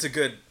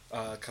good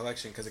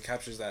collection because it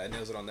captures that and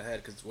nails it on the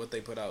head. Because what they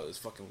put out is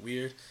fucking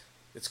weird.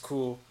 It's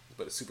cool,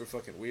 but it's super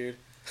fucking weird.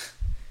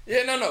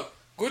 Yeah, no.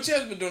 Gucci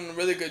has been doing a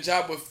really good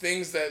job with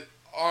things that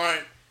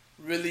aren't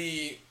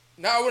really,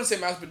 I wouldn't say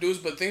mass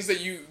produced, but things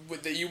that you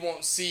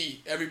won't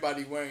see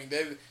everybody wearing.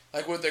 They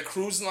like with their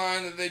cruise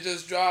line that they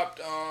just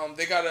dropped.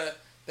 They got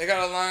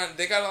a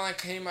line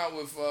came out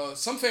with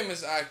some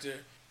famous actor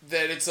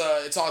that it's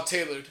all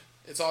tailored.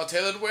 It's all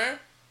tailored wear,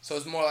 so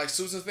it's more like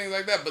suits and things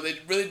like that. But they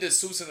really did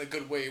suits in a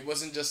good way. It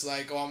wasn't just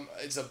like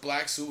it's a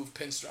black suit with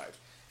pinstripes.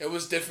 It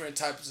was different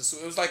types of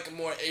suits. It was like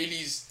more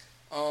 80s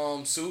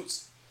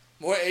suits.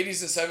 More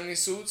 80s and 70s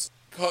suits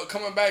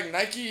coming back.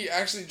 Nike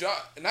actually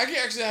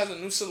has a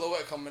new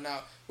silhouette coming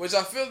out, which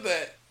I feel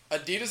that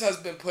Adidas has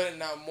been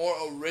putting out more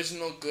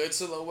original good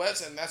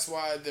silhouettes, and that's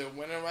why they're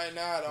winning right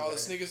now at all the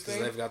sneakers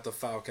thing. They've got the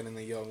Falcon and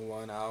the Young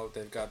One out.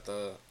 They've got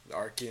the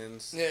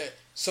Arkeans. Yeah.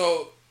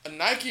 So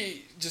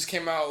Nike just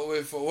came out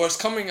with, or is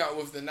coming out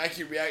with the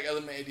Nike React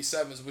Element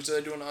 87s, which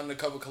they're doing an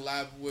undercover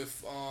collab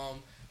with. I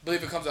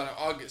believe it comes out in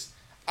August.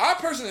 I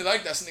personally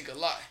like that sneaker a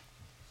lot.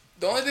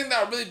 The only thing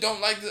that I really don't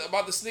like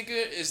about the sneaker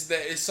is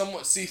that it's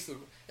somewhat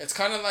see-through. It's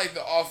kind of like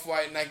the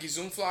Off-White Nike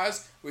Zoom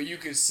Flies, where you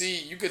could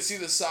see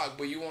the sock,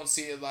 but you won't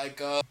see it like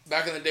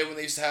back in the day when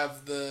they used to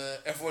have the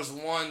Air Force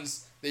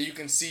Ones that you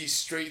can see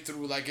straight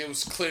through, like it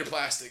was clear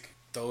plastic.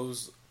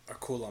 Those are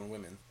cool on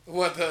women.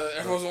 What, the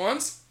Air Force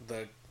Ones?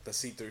 The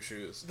see-through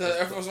shoes. The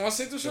Air Force One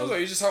see-through shoes, or are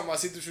you just talking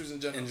about see-through shoes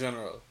in general? In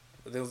general.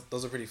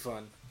 Those are pretty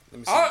fun. Let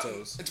me see the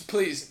toes.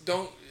 Please,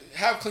 don't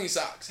have clean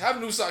socks.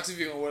 Have new socks if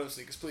you're going to wear those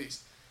sneakers,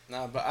 please.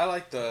 Nah, but I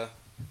like the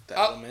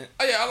Element.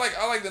 Oh yeah,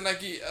 I like the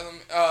Nike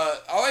Element.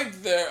 I like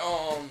their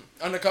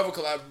undercover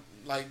collab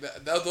Like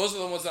those are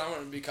the ones that I'm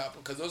gonna be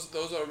copping because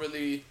those are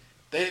really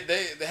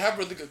they have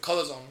really good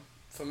colors on them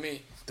for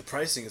me. The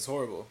pricing is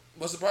horrible.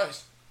 What's the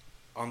price?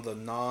 On the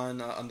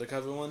non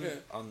undercover one, Yeah.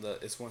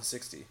 it's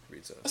 $160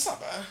 retail. That's not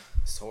bad.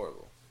 It's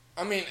horrible.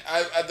 I mean,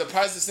 at the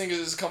price this thing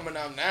is coming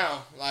out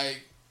now,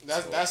 like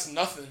that's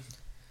nothing.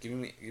 Give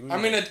me. I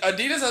mean,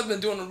 Adidas has been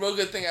doing a real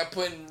good thing at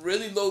putting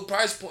really low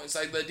price points.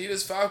 Like the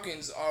Adidas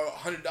Falcons are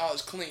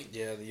 $100 clean.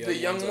 Yeah, the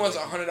young ones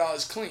are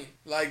 $100 clean.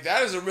 Like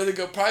that is a really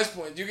good price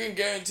point. You can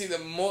guarantee that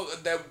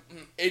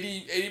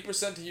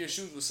 80% of your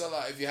shoes will sell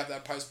out if you have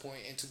that price point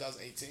in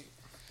 2018.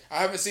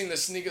 I haven't seen the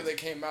sneaker that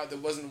came out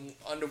that wasn't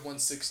under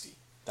 160.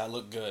 That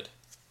looked good.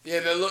 Yeah,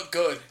 they look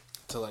good.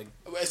 To like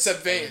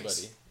except Vans.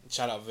 Everybody.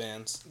 Shout out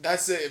Vans.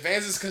 That's it.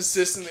 Vans is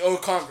consistently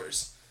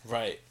Converse.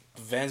 Right.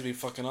 Vans be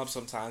fucking up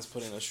sometimes,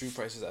 putting the shoe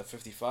prices at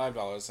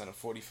 $55 and a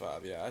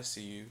 $45. Yeah, I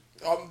see you.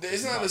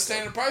 Isn't that the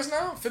standard price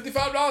now?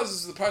 $55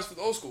 is the price for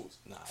the old schools.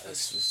 Nah,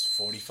 it's just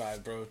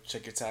 $45, bro.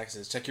 Check your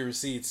taxes. Check your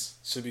receipts.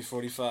 Should be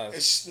 $45.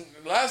 It's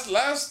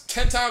last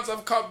 10 times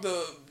I've copped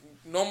the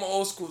normal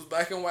old schools,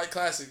 black and white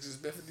classics. It's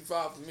been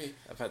 $55 for me.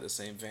 I've had the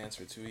same Vans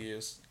for 2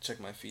 years.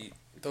 Check my feet.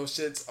 Those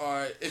shits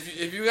are.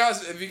 If you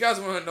guys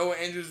want to know what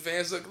Andrew's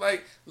Vans look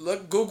like,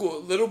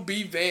 Google Little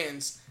B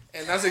Vans.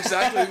 And that's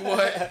exactly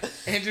what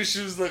Andrew's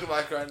shoes look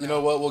like right now. You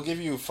know what? We'll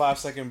give you a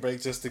 5-second break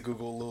just to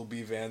Google Lil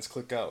B Vans.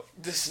 Click out.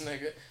 This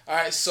nigga.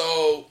 Alright,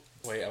 so...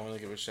 Wait, I want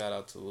to give a shout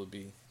out to Lil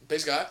B.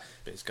 Base God.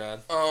 Base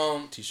God.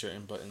 T-shirt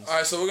and buttons.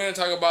 Alright, so we're going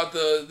to talk about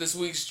this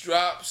week's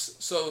drops.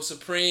 So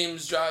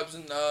Supreme's drops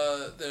in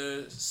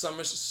the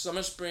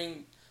summer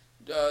spring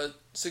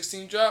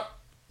 16 drop.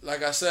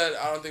 Like I said,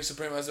 I don't think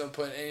Supreme has been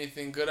putting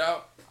anything good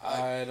out.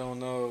 I don't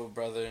know,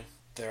 brother.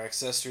 Their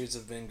accessories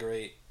have been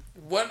great.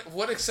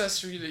 What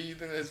accessory do you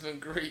think has been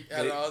great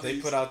out of all these?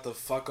 They put out the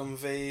fuck 'em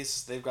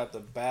vase. They've got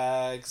the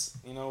bags.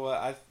 You know what?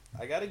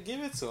 I gotta give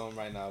it to them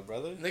right now,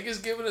 brother.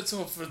 Niggas giving it to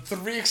them for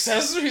 3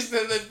 accessories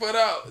that they put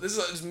out. There's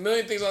a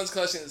million things on this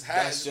collection. It's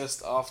hats. That's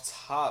just off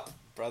top,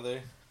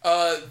 brother.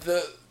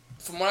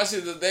 From what I see,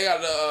 they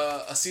got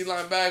a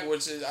C-line bag,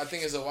 which I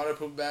think is a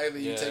waterproof bag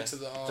that you take to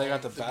the they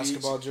got the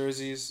basketball beach.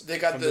 Jerseys. They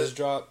got this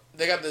drop.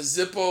 They got the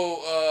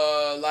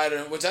Zippo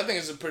lighter, which I think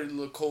is a pretty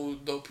cool,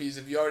 dope piece.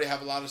 If you already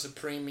have a lot of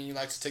Supreme and you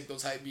like to take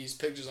those hype beast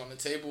pictures on the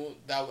table,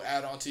 that would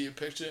add on to your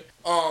picture.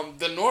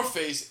 The North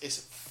Face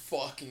is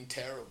fucking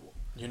terrible.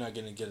 You're not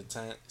gonna get a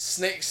tent.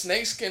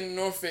 Snakeskin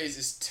North Face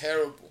is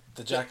terrible.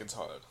 The jacket's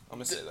hard. I'm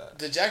gonna say that.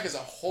 The jackets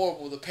are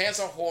horrible. The pants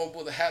are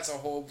horrible. The hats are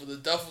horrible. The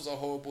duffels are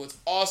horrible. It's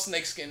all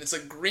snakeskin. It's a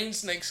green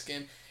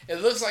snakeskin.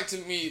 It looks like to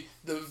me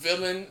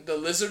the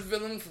lizard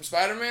villain from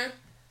Spider-Man.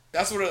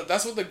 That's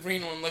what the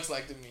green one looks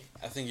like to me.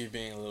 I think you're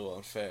being a little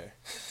unfair.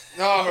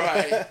 All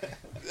right.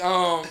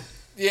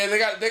 Yeah, they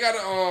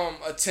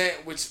got a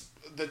tent which.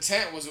 The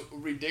tent was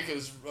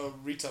ridiculous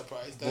retail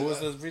price. What was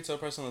the retail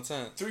price on the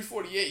tent?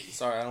 $348.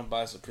 Sorry, I don't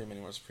buy Supreme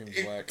anymore.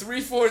 Supreme's black.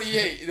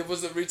 $348. It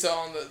was the retail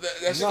on the.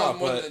 That shit cost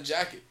more than a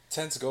jacket.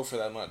 Tents go for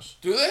that much.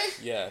 Do they?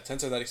 Yeah,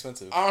 tents are that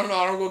expensive. I don't know.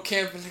 I don't go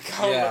camping.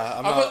 Yeah,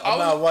 I'm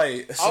not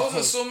white. So. I was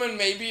assuming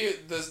maybe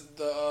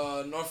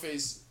the North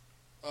Face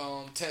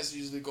tents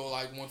usually go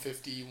like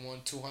 150,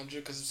 200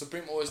 because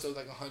Supreme always does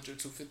like 100,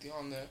 250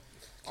 on there.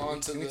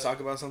 Can we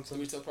talk about something?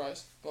 The retail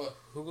price. But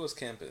who goes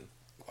camping?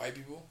 White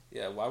people.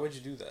 Yeah, why would you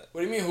do that?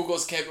 What do you mean who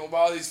goes camping? About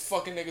all these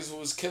fucking niggas who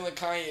was killing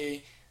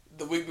Kanye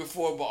the week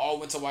before but all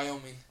went to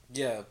Wyoming.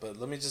 Yeah, but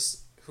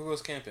who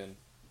goes camping?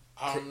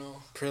 I don't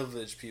know.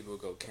 Privileged people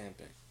go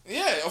camping.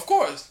 Yeah, of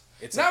course.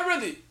 It's not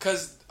really,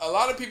 because a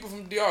lot of people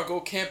from DR go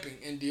camping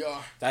in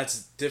DR.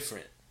 That's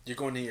different. You're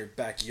going in your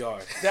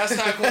backyard. That's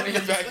not going in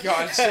your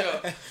backyard.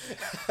 Chill.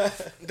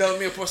 Tell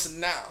me a person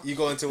now. You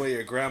go into where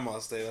your grandma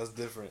stay. That's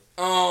different.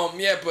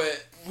 Yeah,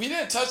 but we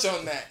didn't touch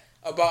on that.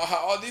 About how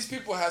all these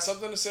people had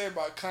something to say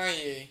about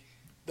Kanye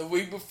the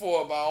week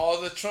before, about all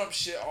the Trump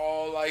shit,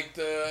 all like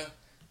the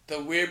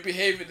weird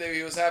behavior that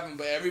he was having,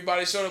 but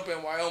everybody showed up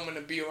in Wyoming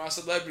to be around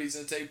celebrities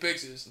and take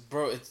pictures.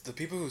 Bro, it's the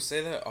people who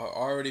say that are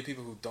already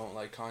people who don't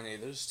like Kanye.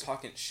 They're just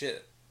talking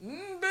shit.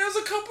 There's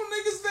a couple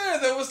niggas there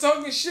that was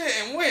talking shit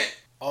and went.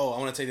 Oh, I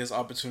want to take this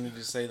opportunity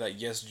to say that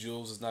yes,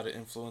 Jules is not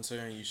an influencer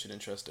and you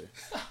shouldn't trust her.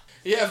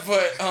 Yeah,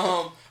 but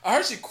I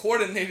heard she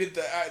coordinated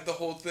the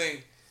whole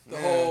thing. The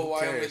whole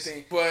Wyoming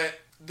thing. But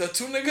the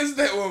 2 niggas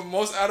that were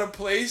most out of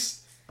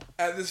place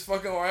at this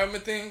fucking Wyoming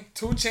thing,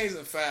 2 Chainz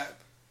and Fab.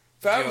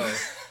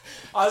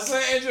 I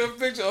sent Andrew a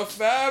picture of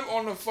Fab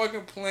on the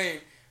fucking plane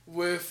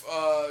with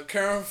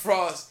Karen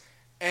Frost,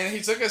 and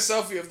he took a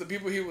selfie of the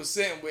people he was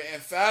sitting with,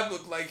 and Fab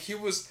looked like he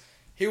was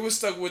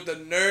stuck with the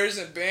nerds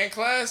in band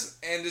class,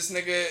 and this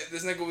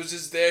nigga was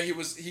just there. He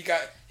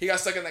got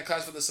stuck in that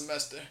class for the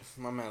semester.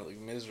 My man looked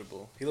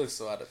miserable. He looks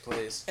so out of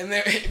place. And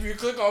then if you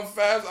click on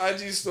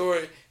Fab's IG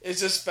story, it's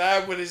just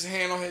Fab with his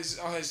hand on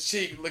his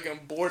cheek, looking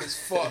bored as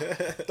fuck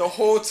the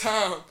whole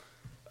time.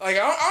 Like I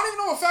don't even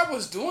know what Fab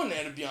was doing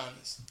there, to be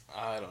honest.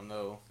 I don't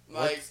know.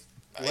 Like.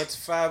 What's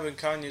Fab and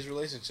Kanye's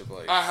relationship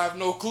like? I have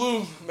no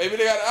clue. Maybe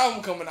they got an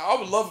album coming out.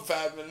 I would love a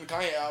Fab and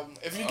Kanye album.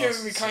 If you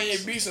giving me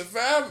Kanye beats and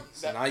Fab...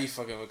 So now you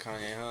fucking with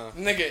Kanye, huh?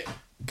 Nigga,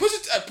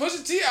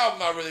 Pusha T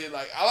album I really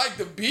like. I like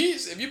the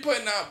beats. If you're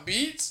putting out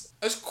beats,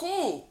 it's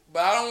cool.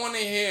 But I don't want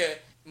to hear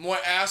more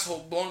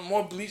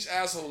bleached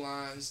asshole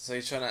lines. So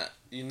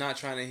you're not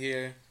trying to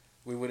hear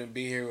 "We Wouldn't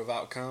Be Here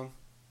Without Cum"?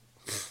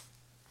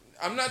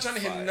 I'm not trying to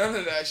hear none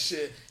of that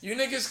shit. You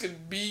niggas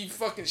could be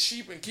fucking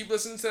sheep and keep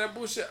listening to that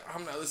bullshit.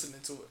 I'm not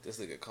listening to it. This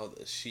nigga called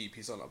a sheep.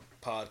 He's on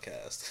a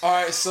podcast.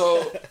 Alright,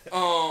 so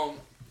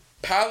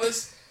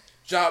Palace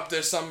dropped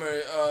their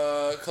summer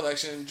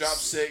collection, dropped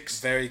 6.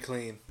 Very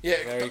clean.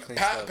 Yeah, very clean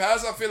stuff.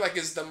 Palace I feel like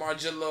is the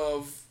Margiela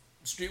of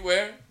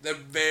streetwear. They're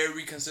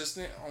very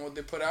consistent on what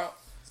they put out.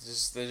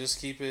 They just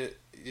keep it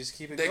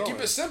They going. keep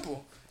it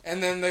simple.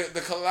 And then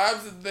the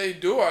collabs that they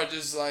do are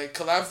just like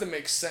collabs that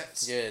make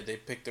sense. Yeah, they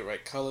pick the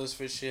right colors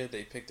for shit.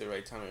 They pick the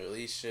right time to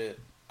release shit.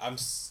 I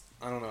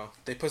don't know.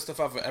 They put stuff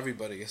out for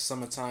everybody. It's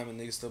summertime and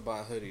niggas still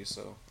buy hoodies,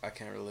 so I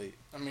can't relate.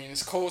 I mean,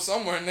 it's cold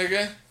somewhere,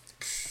 nigga.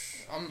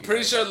 I'm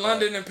pretty sure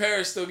London and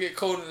Paris still get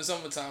cold in the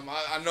summertime.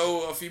 I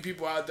know a few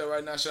people out there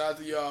right now. Shout out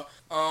to y'all.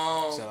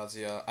 Shout out to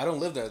y'all. I don't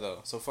live there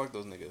though, so fuck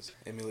those niggas.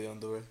 Emilio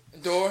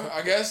Dore.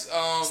 I guess.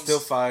 Still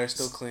fire,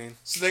 still clean.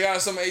 So they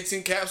got some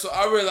 18 capsule.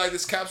 I really like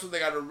this capsule. They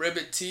got a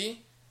ribbit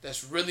tee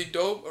that's really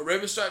dope. A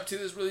ribbit stripe tee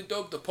that's really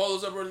dope. The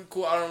polos are really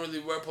cool. I don't really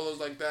wear polos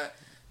like that.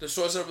 The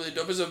shorts are really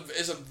dope.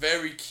 It's a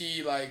very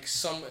key like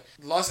some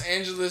Los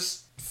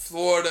Angeles,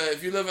 Florida.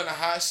 If you live in a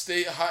hot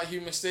state, a hot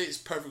humid state, it's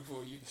perfect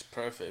for you. It's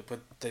perfect,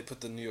 but they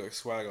put the New York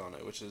swag on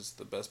it, which is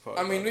the best part.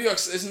 I mean, New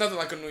York's it's nothing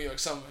like a New York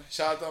summer.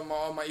 Shout out to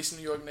all my East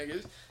New York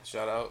niggas.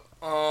 Shout out.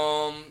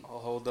 I'll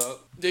hold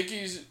up.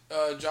 Dickies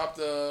dropped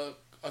a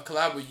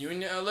collab with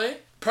Union LA.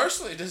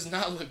 Personally, it does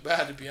not look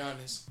bad to be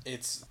honest.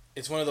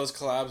 It's one of those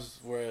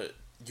collabs where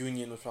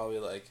Union was probably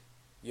like,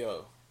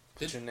 yo,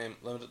 put your name.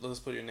 Let's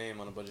put your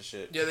name on a bunch of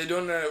shit. Yeah, they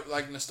doing it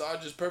like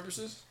nostalgia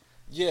purposes.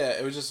 Yeah,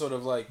 it was just sort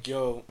of like,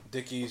 yo,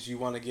 Dickies, you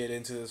want to get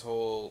into this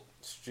whole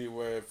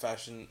streetwear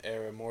fashion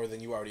era more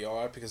than you already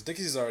are, because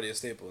Dickies is already a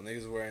staple.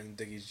 Niggas wearing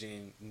Dickies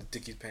jeans,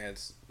 Dickies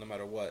pants, no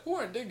matter what. Who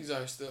wearing Dickies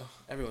are still?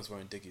 Everyone's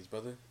wearing Dickies,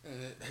 brother. In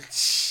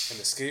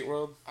the skate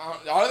world. Are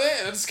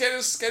they? Are the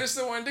skaters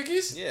still wearing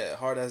Dickies? Yeah,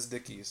 hard ass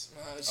Dickies.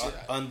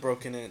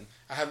 Unbroken in.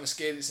 I haven't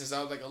skated since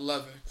I was like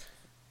 11.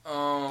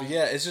 But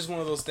yeah, it's just one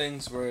of those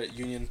things where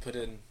Union put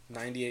in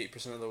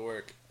 98% of the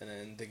work, and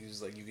then Dickies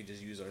was like, you can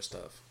just use our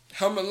stuff.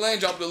 Helmut Lang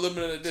dropped a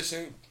limited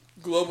edition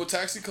Global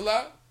Taxi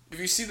collab. If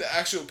you see the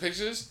actual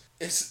pictures,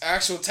 it's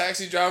actual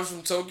taxi drivers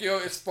from Tokyo.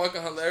 It's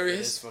fucking hilarious.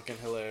 It's fucking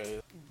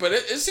hilarious. But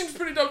it seems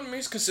pretty dope to me.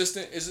 It's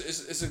consistent.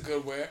 It's a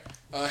good wear.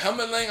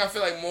 Helmut Lang, I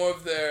feel like more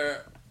of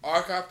their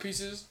archive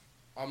pieces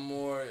are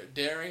more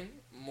daring,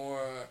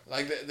 more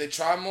like they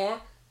try more.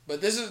 But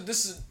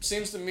this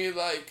seems to me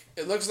like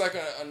it looks like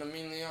an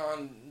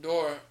Emilion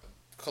Dore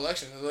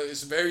collection.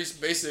 It's very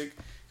basic.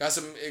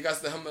 It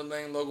got the Helmut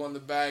Lang logo on the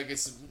bag.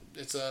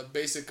 It's a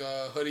basic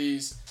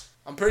hoodies.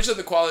 I'm pretty sure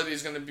the quality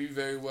is gonna be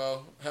very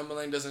well. Helmut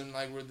Lang doesn't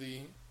like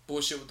really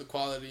bullshit with the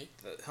quality.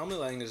 Helmut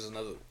Lang is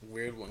another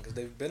weird one because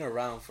they've been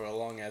around for a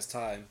long ass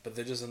time, but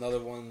they're just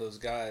another one of those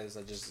guys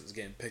that just is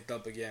getting picked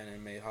up again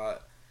and made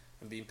hot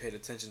and being paid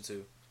attention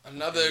to.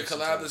 Another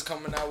collab that's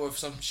coming out with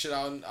some shit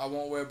I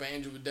won't wear, but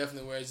Angel would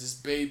definitely wear is this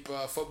Bape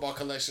football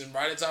collection.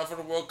 Right in time for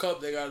the World Cup.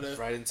 They got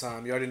right in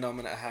time. You already know I'm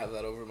gonna have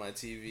that over my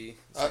TV.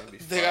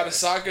 They got a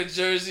soccer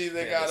jersey.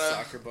 They got a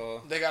soccer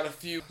ball. They got a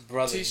few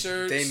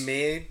t-shirts. They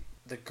made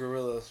the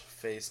gorilla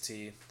face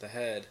tee, the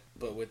head,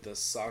 but with the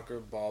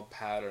soccer ball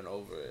pattern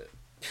over it.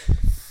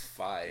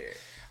 Fire.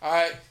 All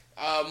right.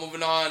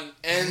 Moving on,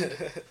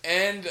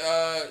 and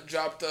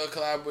dropped a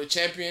collab with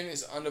Champion.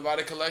 It's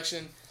Undivided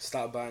collection.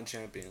 Stop buying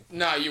Champion.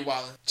 Nah, you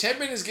wildin'.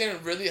 Champion is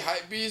getting really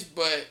hype bees,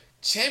 but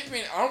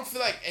Champion, I don't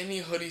feel like any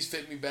hoodies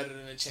fit me better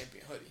than a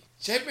Champion hoodie.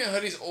 Champion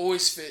hoodies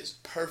always fit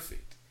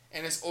perfect,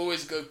 and it's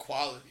always good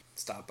quality.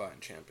 Stop buying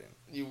Champion.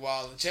 You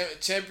wildin'.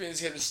 Champion's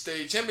here to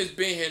stay. Champion's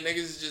been here.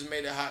 Niggas just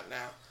made it hot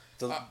now.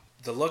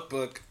 The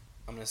lookbook,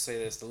 I'm gonna say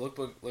this. The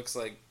lookbook looks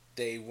like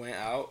they went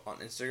out on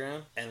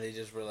Instagram and they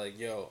just were like,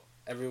 yo,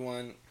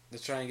 everyone,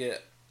 let's try and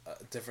get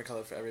a different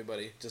color for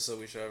everybody, just so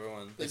we show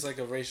everyone. It's like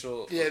a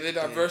racial. Yeah, they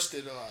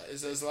diversified it a lot.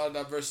 There's a lot of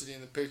diversity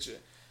in the picture.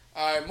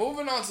 All right,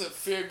 moving on to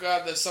Fear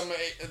God, their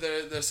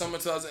summer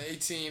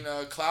 2018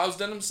 Clouds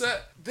denim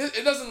set.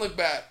 It doesn't look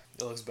bad.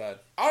 It looks bad.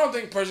 I don't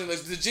think personally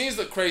the jeans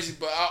look crazy,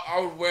 but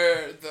I would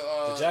wear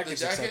the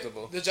jacket's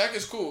acceptable. The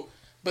jacket's cool.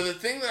 But the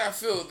thing that I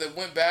feel that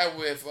went bad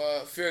with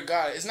Fear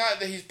God, it's not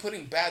that he's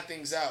putting bad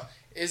things out.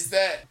 It's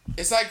that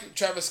it's like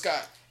Travis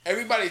Scott.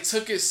 Everybody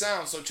took his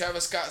sound, so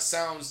Travis Scott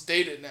sounds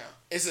dated now.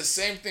 It's the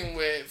same thing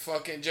with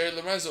fucking Jerry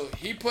Lorenzo.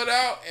 He put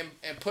out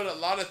and put a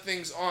lot of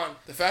things on.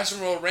 The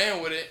fashion world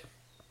ran with it,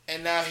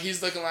 and now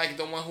he's looking like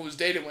the one who was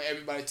dated when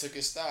everybody took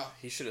his style.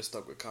 He should have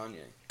stuck with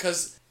Kanye.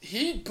 Because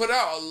he put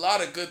out a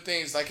lot of good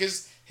things. Like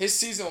his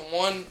season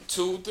 1,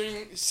 2,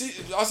 3.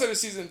 I'll say the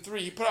season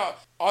 3. He put out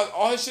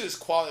all his shit is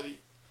quality.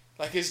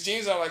 Like his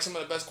jeans are like some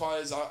of the best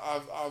qualities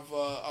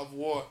I've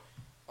wore.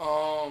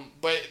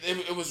 But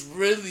it was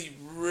really,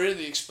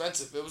 really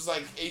expensive. It was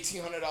like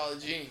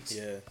 $1,800 jeans.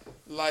 Yeah.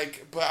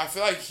 Like, but I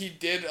feel like he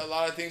did a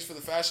lot of things for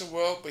the fashion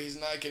world, but he's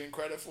not getting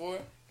credit for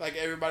it. Like,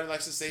 everybody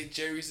likes to say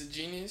Jerry's a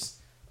genius.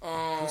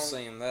 Who's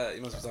saying that?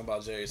 You must be talking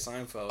about Jerry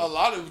Seinfeld. A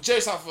lot of Jerry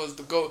Seinfeld is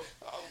the GOAT.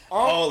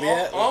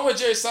 Yeah. On with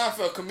Jerry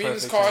Seinfeld,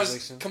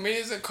 Perfect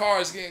comedians in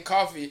cars getting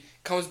coffee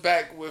comes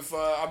back with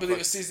I believe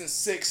it's season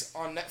 6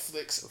 on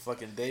Netflix.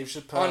 Fucking Dave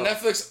Chappelle. On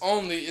Netflix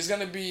only. It's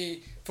gonna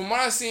be, from what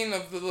I've seen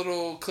of the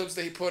little clips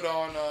that he put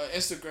on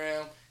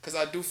Instagram, because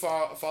I do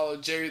follow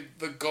Jerry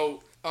the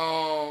GOAT.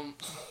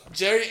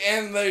 Jerry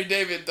and Larry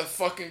David, the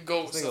fucking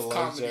GOATs of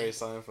comedy. Jerry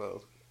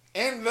Seinfeld.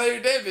 And Larry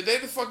David, they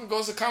the fucking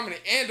GOATs of comedy.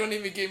 And don't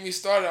even get me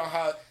started on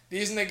how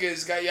these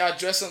niggas got y'all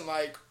dressing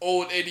like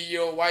old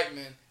 80-year-old white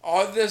men.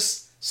 All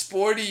this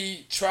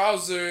sporty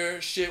trouser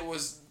shit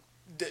was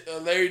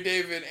Larry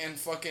David and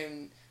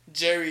fucking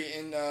Jerry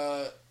in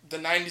the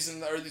 90s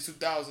and the early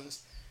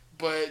 2000s.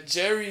 But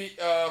Jerry,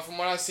 from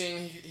what I've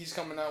seen, he's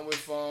coming out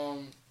with, I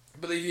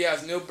believe he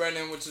has Neil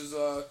Brennan, which is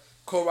a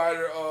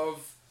co-writer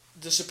of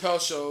The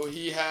Chappelle Show.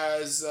 He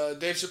has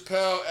Dave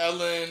Chappelle,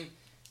 Ellen.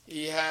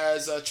 He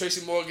has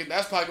Tracy Morgan.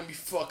 That's probably going to be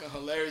fucking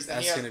hilarious.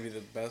 That's going to be the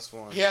best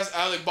one. He has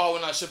Alec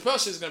Baldwin.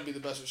 Chappelle shit's going to be the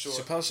best for sure.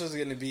 Chappelle show's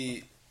going to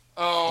be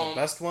the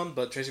best one,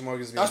 but Tracy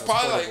Morgan's going to be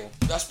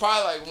that's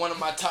probably like one of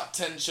my top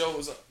 10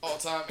 shows of all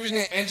time.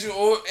 Andrew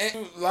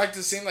liked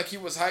to seem like he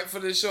was hyped for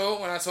this show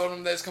when I told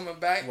him that it's coming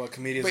back. What,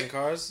 Comedians in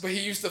Cars? But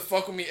he used to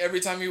fuck with me every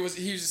time he used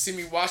to see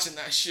me watching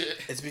that shit.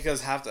 It's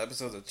because half the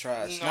episodes are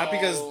trash. No. Not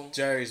because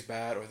Jerry's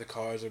bad or the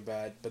cars are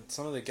bad, but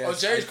some of the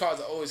guests... Oh, Jerry's cars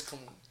are always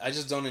clean. I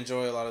just don't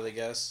enjoy a lot of the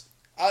guests.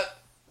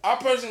 I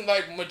personally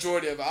like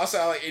majority of it. I'll say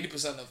I like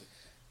 80% of it.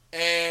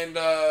 And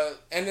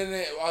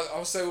then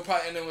I'll say we'll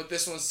probably end it with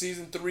this one.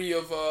 Season 3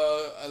 of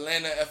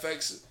Atlanta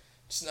FX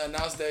just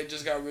announced that it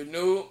just got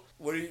renewed.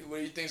 What do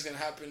you think is gonna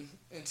happen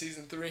in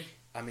season 3?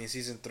 I mean,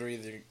 season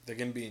 3 they're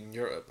gonna be in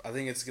Europe. I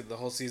think the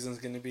whole season's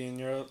gonna be in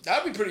Europe.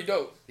 That'd be pretty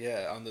dope.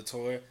 Yeah, on the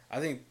tour.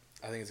 I think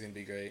it's gonna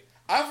be great.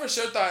 I for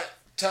sure thought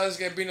Childish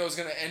Gambino was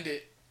gonna end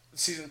it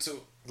season 2.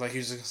 Like he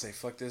was just gonna say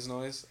fuck this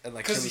noise and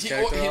like because he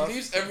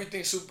leaves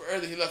everything super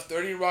early. He left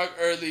 30 Rock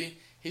early.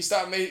 He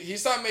stopped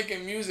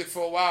making music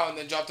for a while and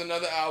then dropped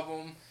another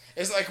album.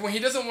 It's like when he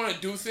doesn't want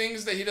to do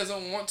things that he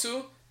doesn't want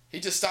to, he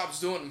just stops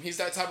doing them. He's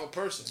that type of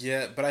person.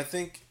 Yeah, but I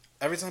think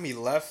every time he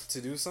left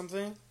to do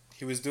something,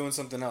 he was doing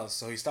something else.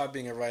 So he stopped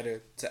being a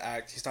writer to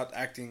act. He stopped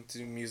acting to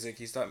do music.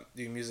 He stopped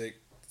doing music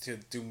to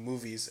do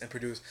movies and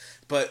produce.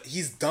 But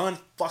he's done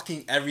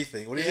fucking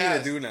everything. What is he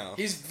gonna do now?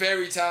 He's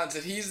very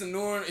talented. He's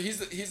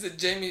the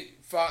Jamie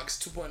Foxx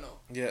 2.0.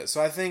 Yeah,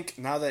 so I think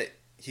now that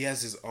he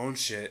has his own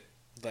shit,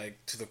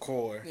 like to the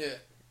core, yeah,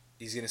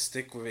 he's gonna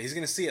stick with it. He's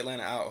gonna see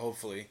Atlanta out,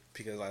 hopefully,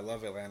 because I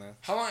love Atlanta.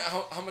 How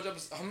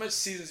much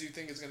seasons do you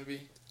think it's gonna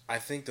be? I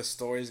think the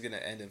story's gonna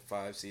end in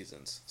 5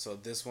 seasons. So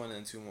this one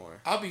and 2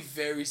 more. I'll be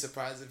very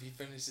surprised if he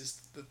finishes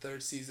the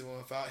 3rd season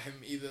without him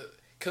either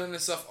killing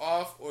himself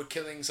off or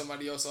killing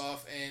somebody else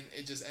off, and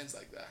it just ends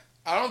like that.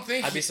 I don't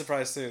think I'd be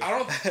surprised too.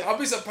 I'll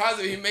be surprised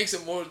if he makes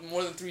it more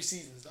than 3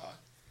 seasons, dog.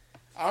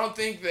 I don't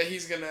think that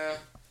he's gonna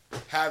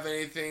have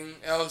anything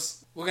else.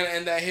 We're gonna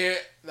end that here.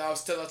 That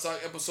was Tell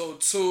Talk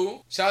episode 2.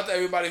 Shout out to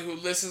everybody who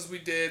listens. We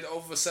did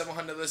over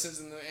 700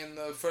 listens in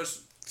the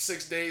first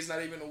 6 days,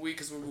 not even a week,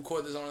 because we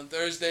record this on a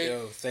Thursday.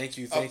 Yo, thank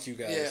you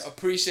guys. Yeah,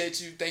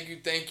 appreciate you. Thank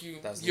you.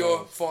 That's your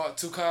love. fault,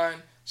 too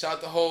kind. Shout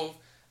out to Hove.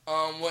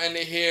 We'll end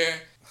it here.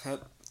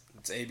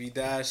 It's AB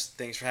Dash.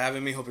 Thanks for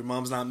having me. Hope your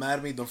mom's not mad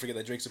at me. Don't forget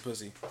that Drake's a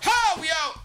pussy. Ha! We out!